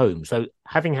stayed at home. So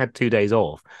having had 2 days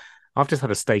off, I've just had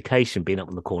a staycation, been up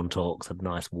on the Corntalks, had a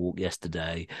nice walk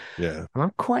yesterday. Yeah. And I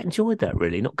quite enjoyed that,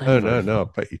 really. Not going No,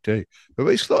 I bet you do. But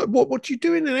it's like, what do you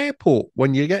do in an airport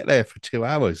when you get there for 2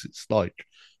 hours? It's like,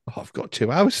 I've got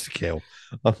 2 hours to kill.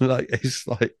 I'm like,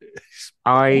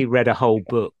 I read a whole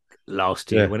book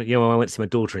last year when I went to see my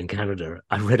daughter in Canada.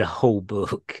 I read a whole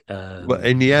book.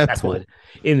 In the airport?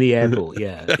 In the airport,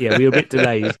 yeah. We were a bit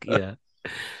delayed, yeah.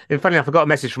 And funny enough, I got a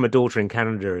message from a daughter in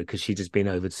Canada because she'd just been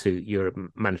over to Europe,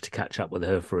 managed to catch up with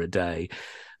her for a day.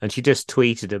 And she just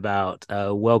tweeted about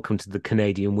welcome to the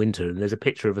Canadian winter. And there's a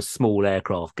picture of a small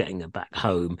aircraft getting it back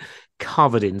home,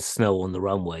 covered in snow on the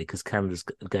runway because Canada's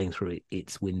going through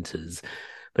its winters.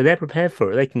 But they're prepared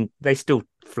for it. They still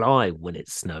fly when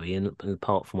it's snowy, and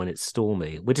apart from when it's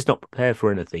stormy, we're just not prepared for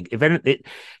anything.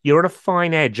 You're on a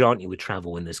fine edge, aren't you, with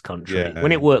travel in this country? Yeah.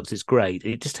 When it works, it's great.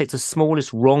 It just takes the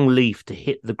smallest wrong leaf to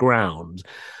hit the ground,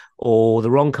 or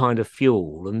the wrong kind of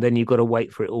fuel, and then you've got to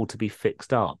wait for it all to be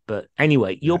fixed up. But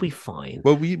anyway, you'll be fine.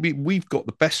 Well, we've got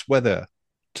the best weather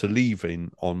to leave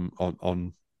in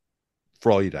on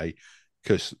Friday,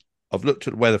 because I've looked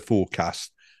at the weather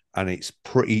forecast and it's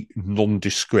pretty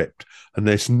nondescript, and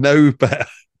there's no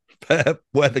better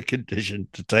weather condition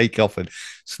to take off in.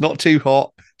 It's not too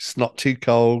hot, it's not too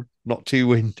cold, not too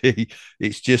windy.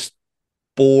 It's just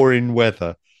boring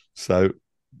weather. So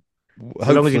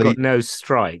long as you've got no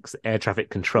strikes, air traffic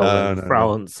control in No.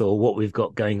 France or what we've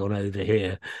got going on over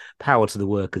here. Power to the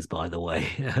workers, by the way.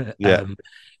 Yeah.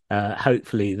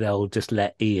 Hopefully they'll just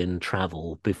let Ian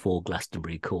travel before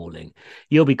Glastonbury calling.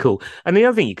 You'll be cool. And the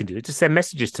other thing you can do is to send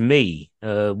messages to me,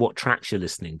 what tracks you're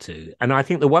listening to. And I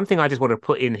think the one thing I just want to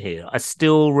put in here, I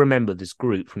still remember this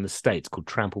group from the States called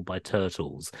Trampled by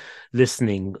Turtles,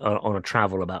 listening on a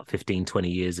travel about 15, 20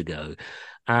 years ago.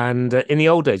 And in the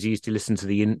old days, you used to listen to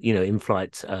the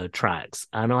in-flight tracks,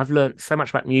 and I've learned so much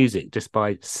about music just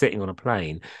by sitting on a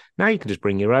plane. Now you can just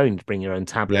bring your own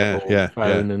tablet or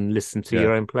phone and listen to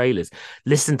your own playlist.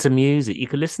 Listen to music. You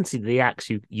can listen to the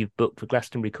acts you've booked for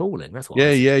Glastonbury calling. That's what.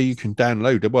 You can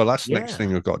download it. Well, that's the next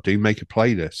thing I've got to do. Make a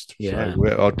playlist. Yeah, so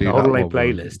I'll do a that holiday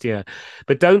playlist. Yeah,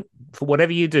 but don't, for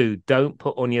whatever you do, don't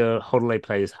put on your holiday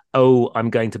playlist, "Oh,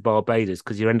 I'm going to Barbados,"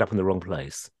 because you end up in the wrong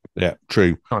place. Yeah,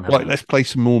 true. Right, let's play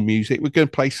some more music. We're going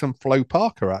to play some Flo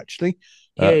Parker, actually.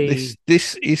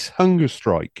 This is Hunger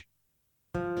Strike.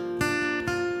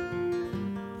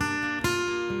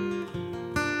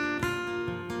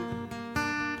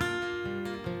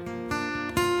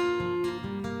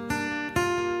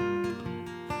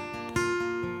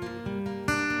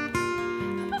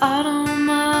 I don't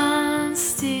mind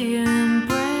stealing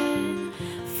bread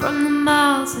from the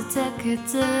mouths of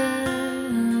decadence,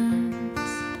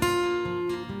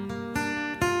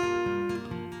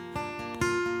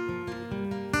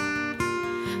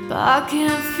 but I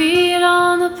can't feed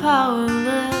on the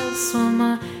powerless when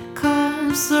my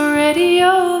cup's already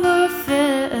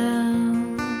overfilled.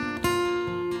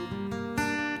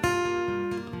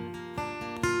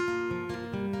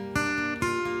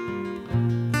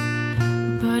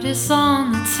 But it's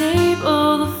on the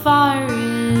table, the fire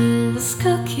is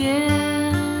cooking,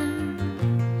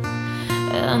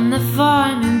 and the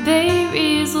farming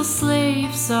babies while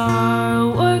slaves are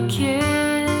working.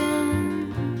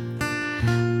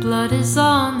 Blood is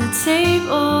on the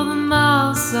table, the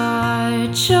mouths are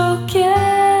choking,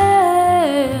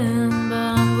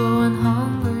 but I'm going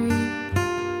hungry.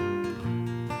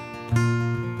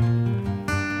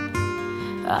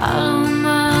 I don't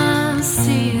mind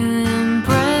stealing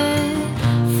bread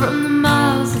from the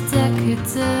mouths of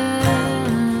decadence,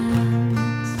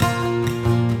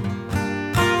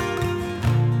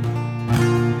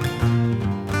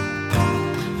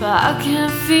 but I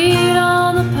can't feed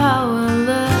on the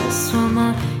powerless when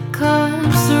my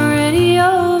cup's already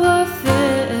overfilled.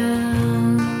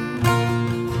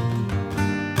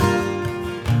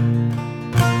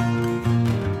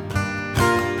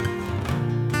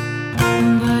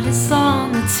 But it's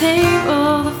on the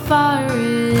table, the fire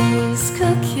is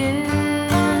cooking,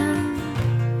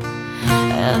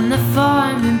 and the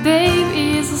farming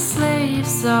babies, the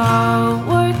slaves are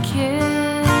working.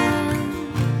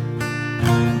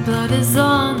 Blood is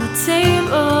on the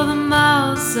table, the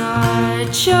mouths are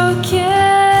choking,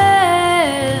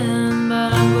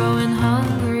 but I'm going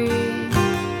hungry.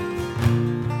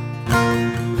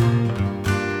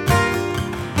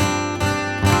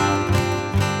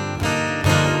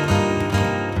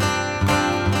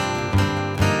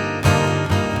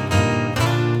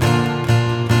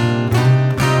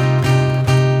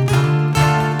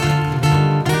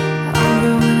 I'm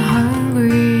going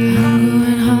hungry, I'm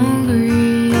going hungry.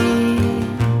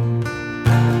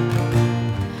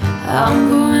 I'm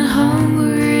going hungry.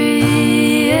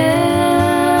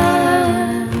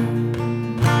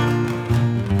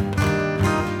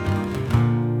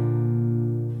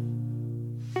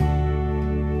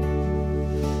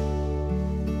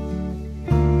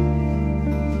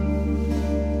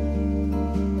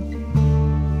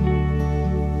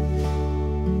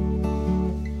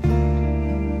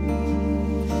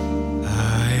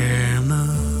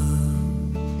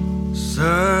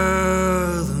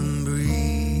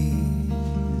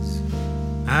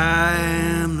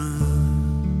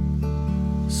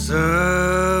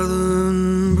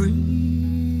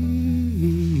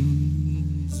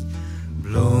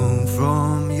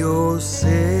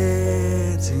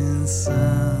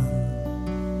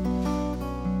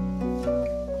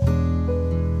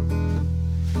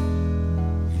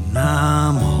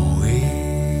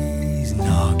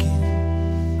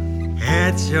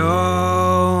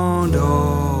 your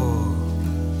door.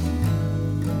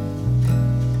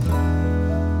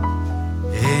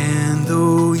 And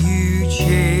though you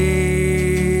change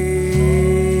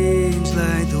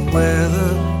like the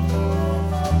weather,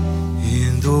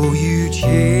 and though you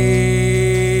change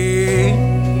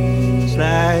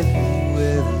like the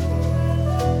weather,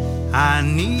 I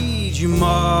need you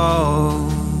more.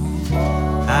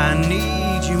 I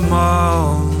need you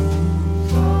more.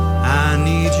 I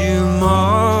need you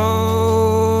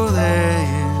more than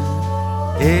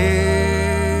ever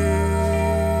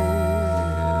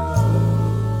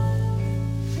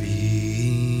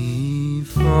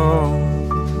before.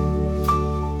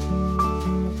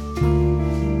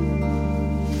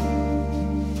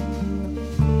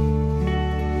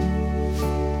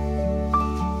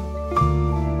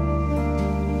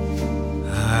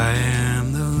 I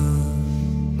am the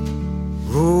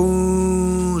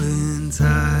rolling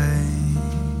tide.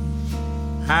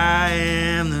 I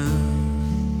am the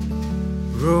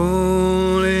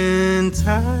rolling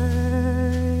tide.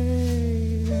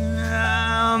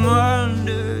 I'm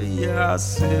under your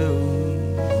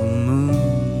silver moon.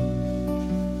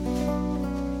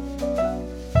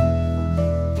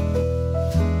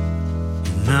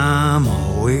 And I'm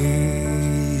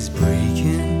always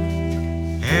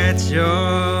breaking at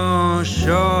your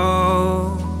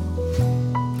shore.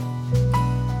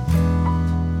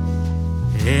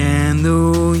 And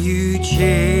though you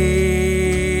change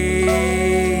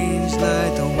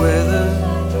like the weather,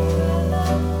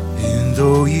 and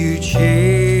though you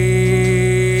change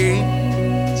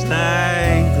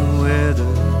like the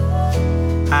weather,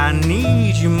 I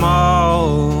need you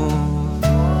more.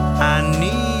 I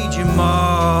need you more.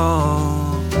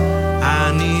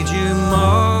 I need you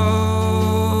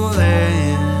more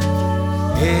than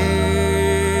ever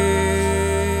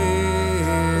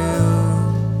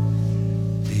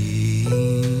before.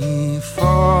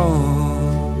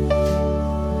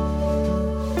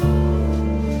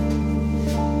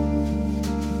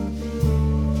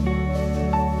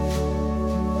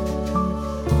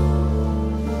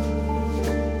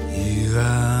 You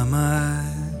are my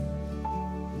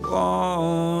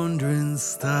wandering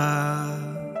star.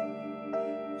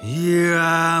 You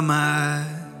are my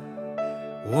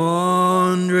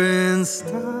wandering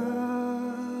star,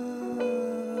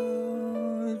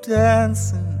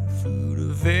 dancing through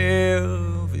the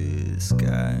velvet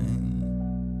sky.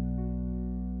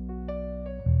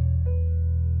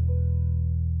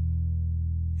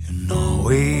 And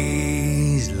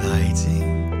always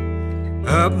lighting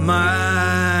up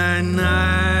my nights.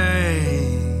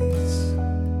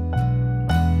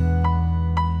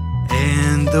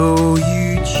 And though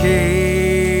you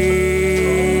change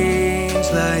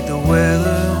like the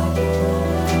weather,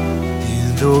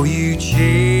 and though you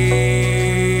change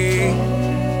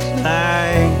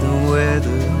like the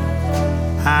weather,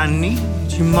 I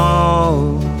need you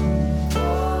more.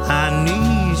 I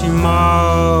need you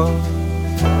more.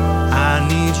 I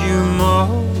need you more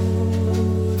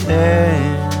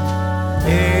than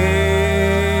ever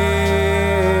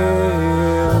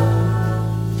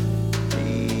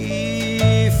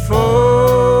before.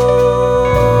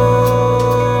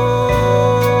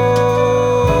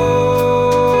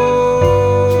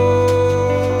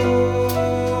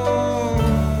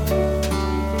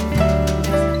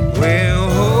 Well,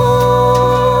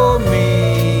 hold me,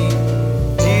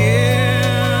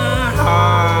 dear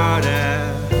heart. I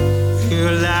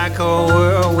feel like a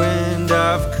whirlwind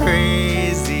of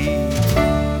crazy.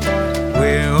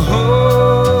 Well,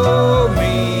 hold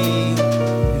me,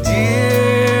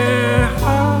 dear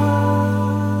heart.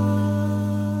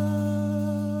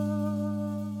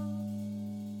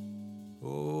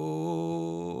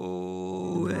 Oh,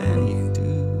 when you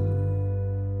do,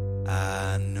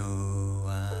 I know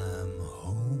I'm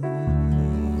home.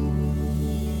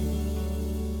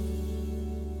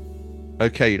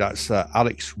 Okay, that's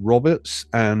Alex Roberts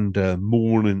and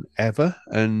More Than Ever,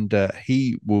 and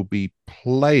he will be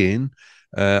playing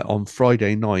on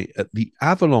Friday night at the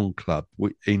Avalon Club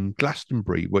in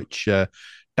Glastonbury, which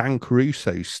Dan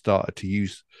Caruso started to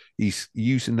use. He's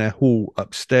using their hall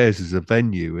upstairs as a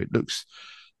venue. It looks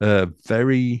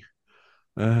very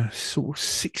sort of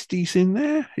 60s in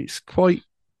there. It's quite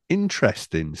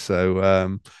interesting.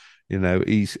 So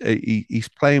he's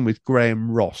playing with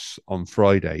Graham Ross on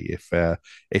Friday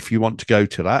if you want to go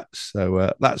to that.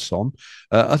 So that's on.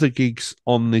 Other gigs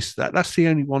on this, that's the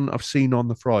only one I've seen on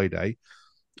the Friday.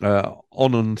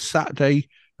 On Saturday,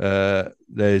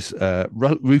 there's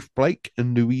Ruth Blake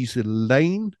and Louisa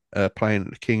Lane playing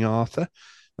at the King Arthur.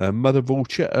 Mother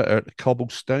Vulture at the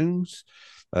Cobblestones.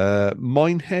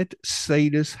 Minehead,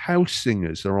 Sailors, House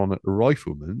Singers are on at the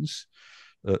Rifleman's.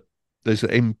 There's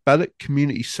an Embellic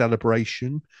community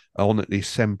celebration on at the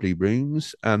Assembly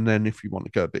Rooms. And then if you want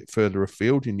to go a bit further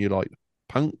afield and you like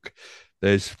punk,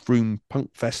 there's Vroom Punk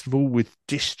Festival with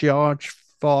Discharge,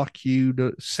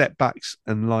 FARQ, Setbacks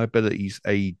and Liabilities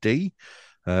AD.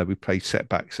 We played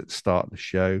Setbacks at the start of the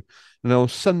show. And on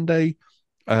Sunday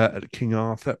at King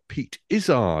Arthur, Pete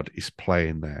Izzard is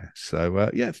playing there. So,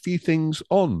 a few things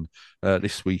on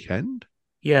this weekend.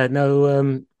 Yeah,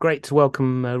 no, great to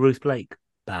welcome Ruth Blake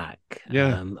back.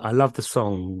 Yeah. I love the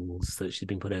songs that she's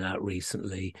been putting out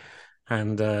recently.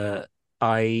 And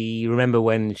I remember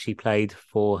when she played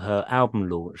for her album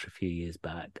launch a few years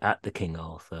back at the King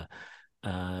Arthur.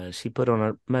 She put on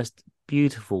a most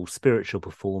beautiful spiritual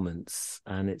performance,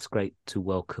 and it's great to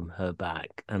welcome her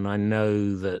back. And I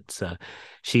know that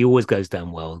she always goes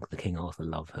down well. The King Arthur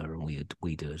love her, and we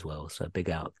do as well. So big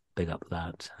up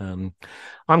that.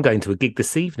 I'm going to a gig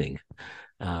this evening.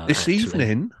 This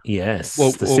evening? Yes.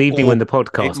 Well, this evening when the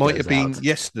podcast it might have been out.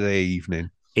 Yesterday evening.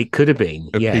 It could have been,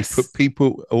 yes.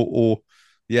 People or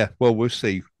yeah, well, we'll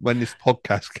see when this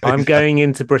podcast goes. I'm going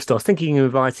into Bristol. I was thinking of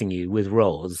inviting you with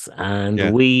Roz,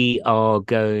 and we are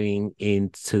going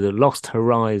into the Lost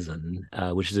Horizon,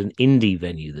 which is an indie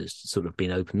venue that's sort of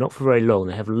been open not for very long.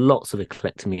 They have lots of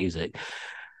eclectic music,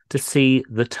 to see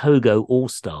the Togo All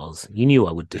Stars. You knew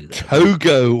I would do that.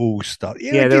 Togo All Stars.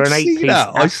 Yeah, they're an 8-piece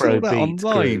I saw that Afrobeat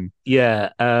online. group. Yeah,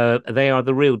 they are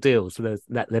the real deal. So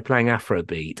they're playing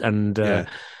Afrobeat, and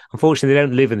unfortunately, they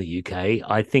don't live in the UK.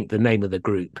 I think the name of the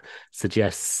group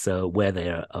suggests where they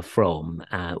are from,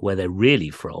 where they're really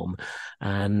from.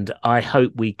 And I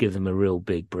hope we give them a real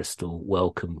big Bristol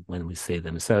welcome when we see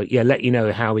them. So, let you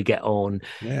know how we get on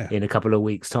in a couple of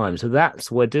weeks' time. So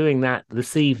we're doing that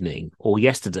this evening or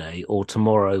yesterday or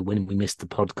tomorrow when we miss the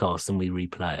podcast and we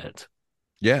replay it.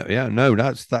 Yeah. No,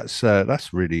 that's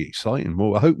really exciting.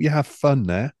 Well, I hope you have fun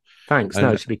there. Thanks.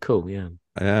 No, it should be cool. Yeah.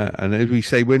 And as we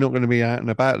say, we're not going to be out and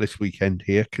about this weekend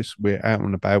here because we're out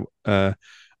and about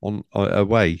on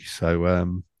away.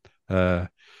 So,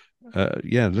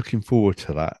 looking forward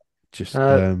to that. Just,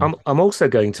 I'm also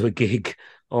going to a gig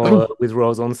with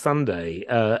Roz on Sunday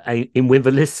in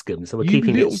Witheliscombe. So we're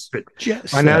keeping it strict.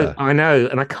 I know,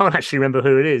 and I can't actually remember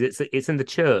who it is. It's in the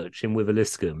church in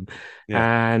Witheliscombe,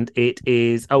 and it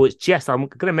is. Oh, it's Jess. I'm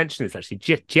going to mention this actually.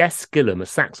 Jess Gillum, a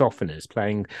saxophonist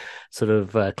playing sort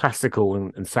of classical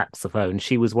and saxophone.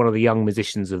 She was one of the young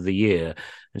musicians of the year,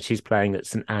 and she's playing at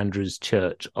St Andrew's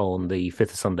Church on the 5th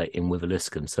of Sunday in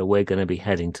Witheliscombe. So we're going to be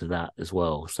heading to that as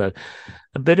well. So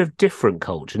a bit of different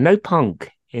culture. No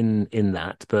punk in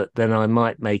that, but then I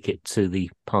might make it to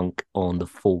the punk on the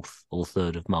 4th or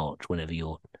 3rd of March,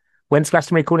 when's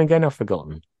Glastonbury calling again? I've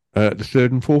forgotten. The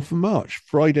 3rd and 4th of March,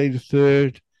 Friday the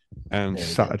 3rd and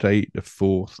Saturday the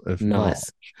 4th of March.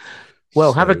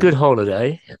 Well, have a good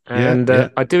holiday, and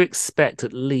I do expect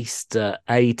at least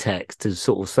a text to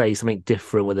sort of say something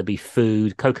different, whether it be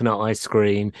food, coconut ice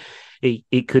cream.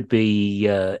 It could be,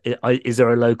 is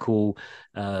there a local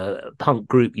punk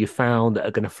group you found that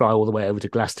are going to fly all the way over to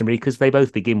Glastonbury? Because they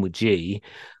both begin with G,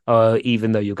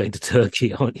 even though you're going to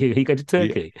Turkey, aren't you? Are you going to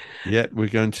Turkey? Yeah, we're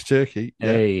going to Turkey.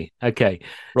 Yeah. Hey, okay.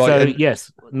 Right. So,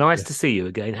 yes, nice to see you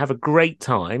again. Have a great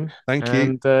time. Thank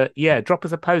you. And, drop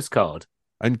us a postcard.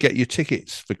 And get your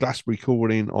tickets for Glastonbury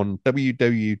Calling on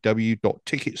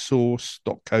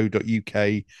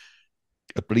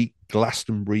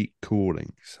www.ticketsource.co.uk/Glastonbury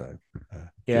Calling. So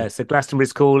so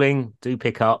Glastonbury's calling. Do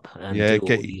pick up and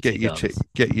get your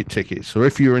tickets. Or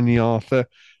if you're in the Arthur,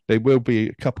 there will be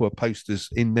a couple of posters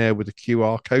in there with a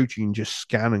QR code. You can just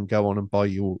scan and go on and buy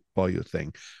your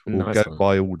thing, or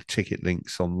buy all the ticket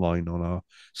links online on our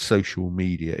social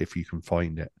media if you can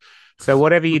find it. So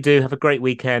whatever you do, have a great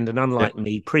weekend. And unlike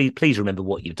me, please remember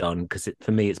what you've done, because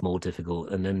for me, it's more difficult.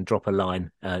 And then drop a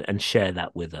line and share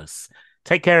that with us.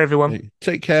 Take care, everyone.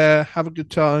 Take care. Have a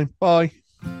good time. Bye.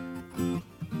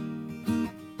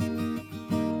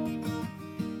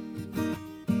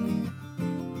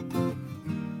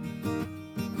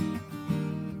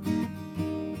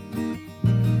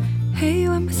 Hey,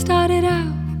 when we started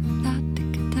out,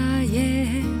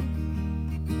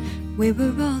 we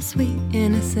were all sweet,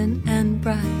 innocent, and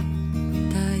bright.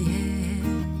 And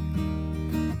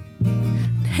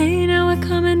hey, now we're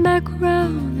coming back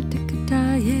around.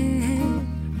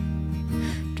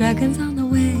 Dragons on the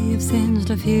wave singed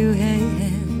a few hairs.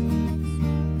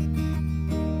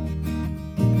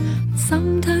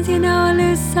 Sometimes I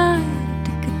lose sight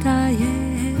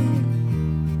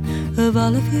of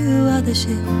all of you other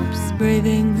ships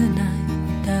braving the night.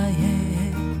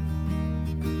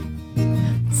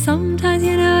 Sometimes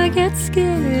I get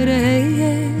scared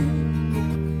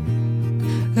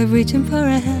of reaching for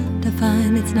a hand to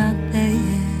find it's not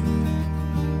there.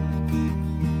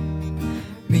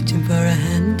 for a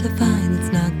hand to find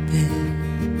it's not there.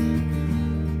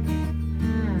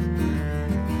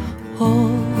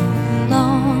 Hold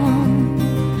on,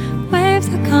 waves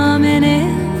are coming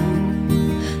in.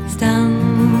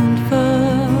 Stand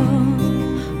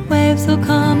firm, waves will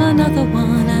come, another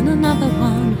one and another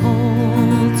one.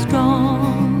 Hold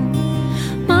strong,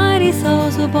 mighty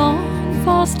souls were born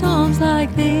for storms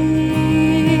like these.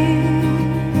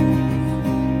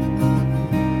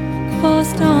 For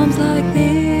storms like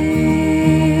these.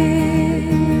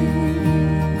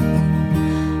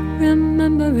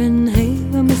 Remembering, hey,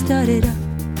 when we started up,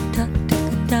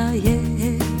 ta-ta-ta,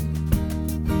 yeah.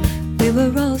 We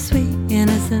were all sweet,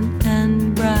 innocent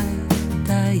and bright,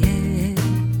 yeah.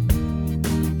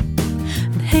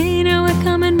 And hey, now we're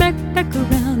coming back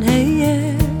around, hey,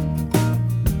 yeah.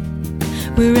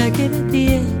 We're ragged at the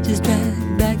edges,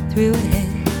 dragged back through a hedge.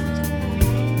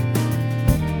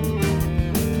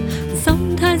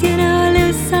 Sometimes, you know, I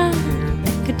lose sight,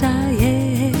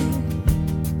 yeah,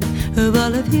 of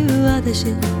all of you other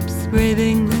ships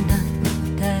braving the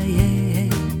night, yeah.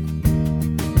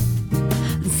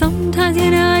 And sometimes, you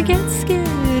know, I get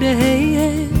scared,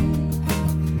 yeah,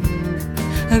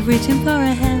 of reaching for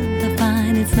a hand to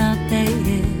find it's not there.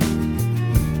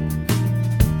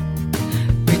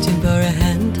 Reaching for a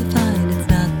hand to find it's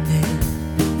not there.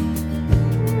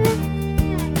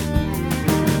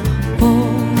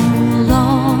 Hold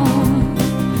on,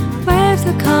 waves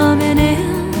are coming in.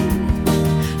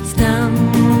 Stand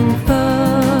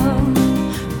firm,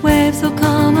 waves will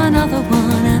come, another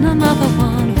one and another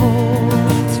one.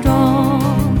 Hold strong,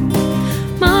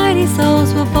 mighty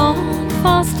souls were born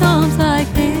for storms like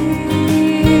these.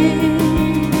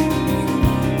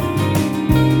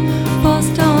 For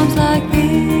storms like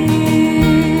these.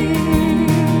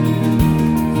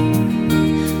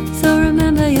 So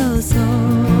remember your soul.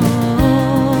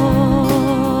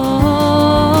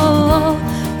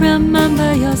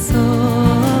 Remember your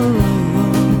soul.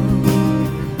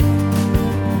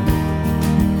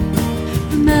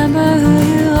 Remember who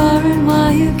you are and why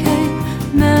you came.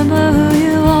 Remember who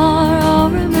you are, oh,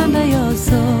 remember your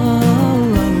soul.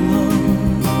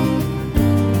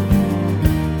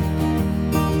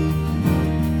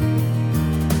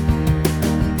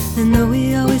 And though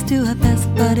we always do our best,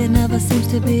 but it never seems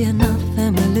to be enough,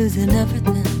 and we're losing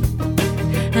everything.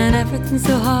 And everything's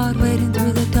so hard, wading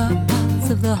through the dark parts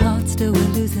of the heart, still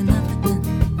we're losing everything.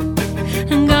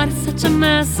 And God, it's such a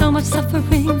mess, so much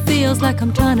suffering, feels like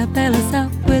I'm trying to bail us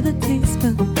out with a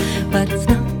teaspoon. But it's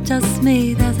not just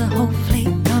me, there's a whole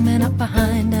fleet coming up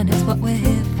behind, and it's what we're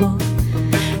here for.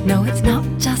 No, it's not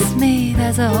just me,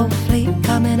 there's a whole fleet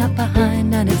coming up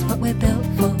behind, and it's what we're built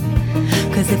for.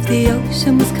 Cause if the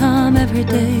ocean was calm every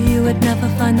day, you would never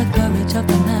find the courage of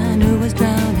the man who was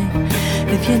drowning.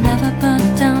 If you never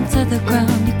burnt down to the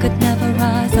ground, you could never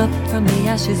rise up from the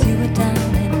ashes you were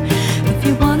down in. If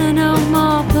you wanna know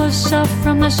more, push up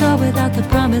from the shore without the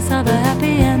promise of a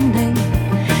happy ending.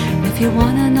 If you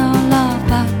wanna know love,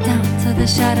 bow down to the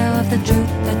shadow of the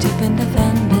truth that you've been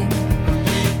defending.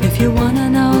 If you wanna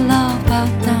know love, bow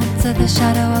down to the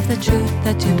shadow of the truth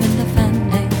that you've been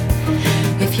defending.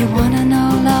 If you wanna know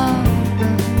love,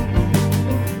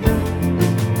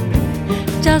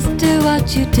 just do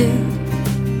what you do.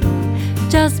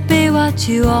 Just be what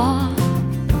you are,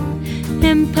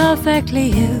 imperfectly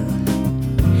you.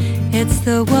 It's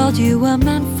the world you were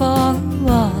meant for.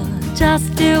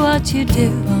 Just do what you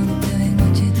do.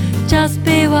 Just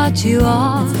be what you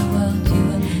are,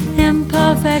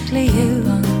 imperfectly you.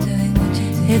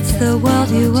 It's the world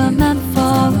you were meant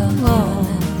for.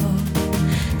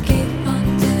 Keep on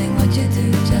doing what you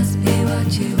do. Just be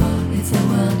what you are. It's the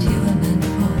world you were meant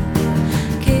for.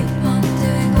 Keep on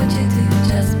doing what you do.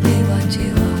 Just be what you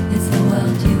are. It's the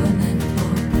world you were meant for.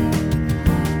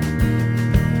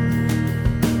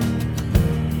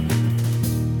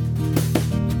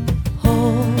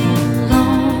 Hold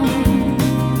on,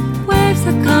 waves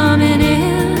are coming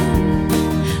in.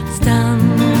 Stand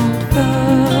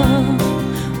firm,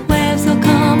 waves will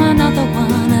come, another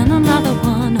one and another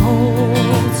one.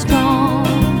 Hold strong,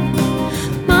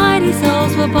 mighty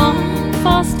souls were born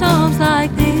for storms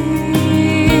like these.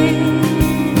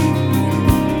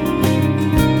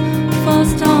 For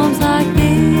storms like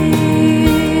these.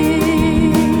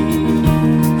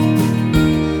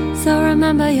 So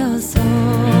remember your soul.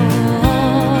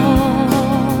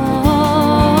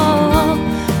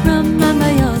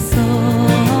 Remember your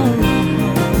soul.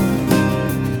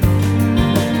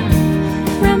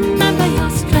 Remember your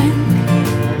strength.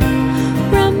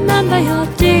 Remember your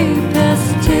deepest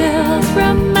tears.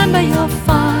 Remember your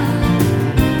fire.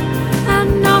 And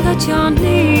know that you're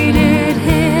needed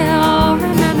here. Oh,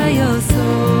 remember your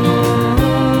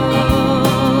soul.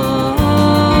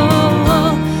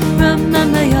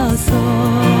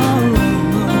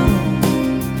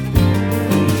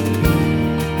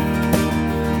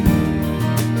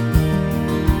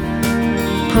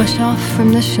 Push off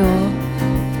from the shore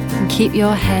and keep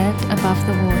your head above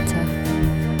the water.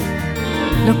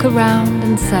 Look around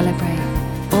and celebrate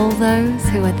all those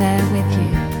who are there with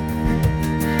you.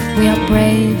 We are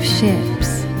brave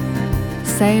ships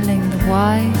sailing the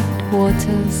wide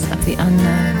waters of the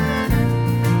unknown.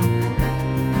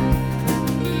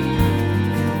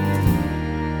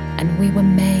 And we were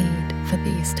made for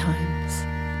these times.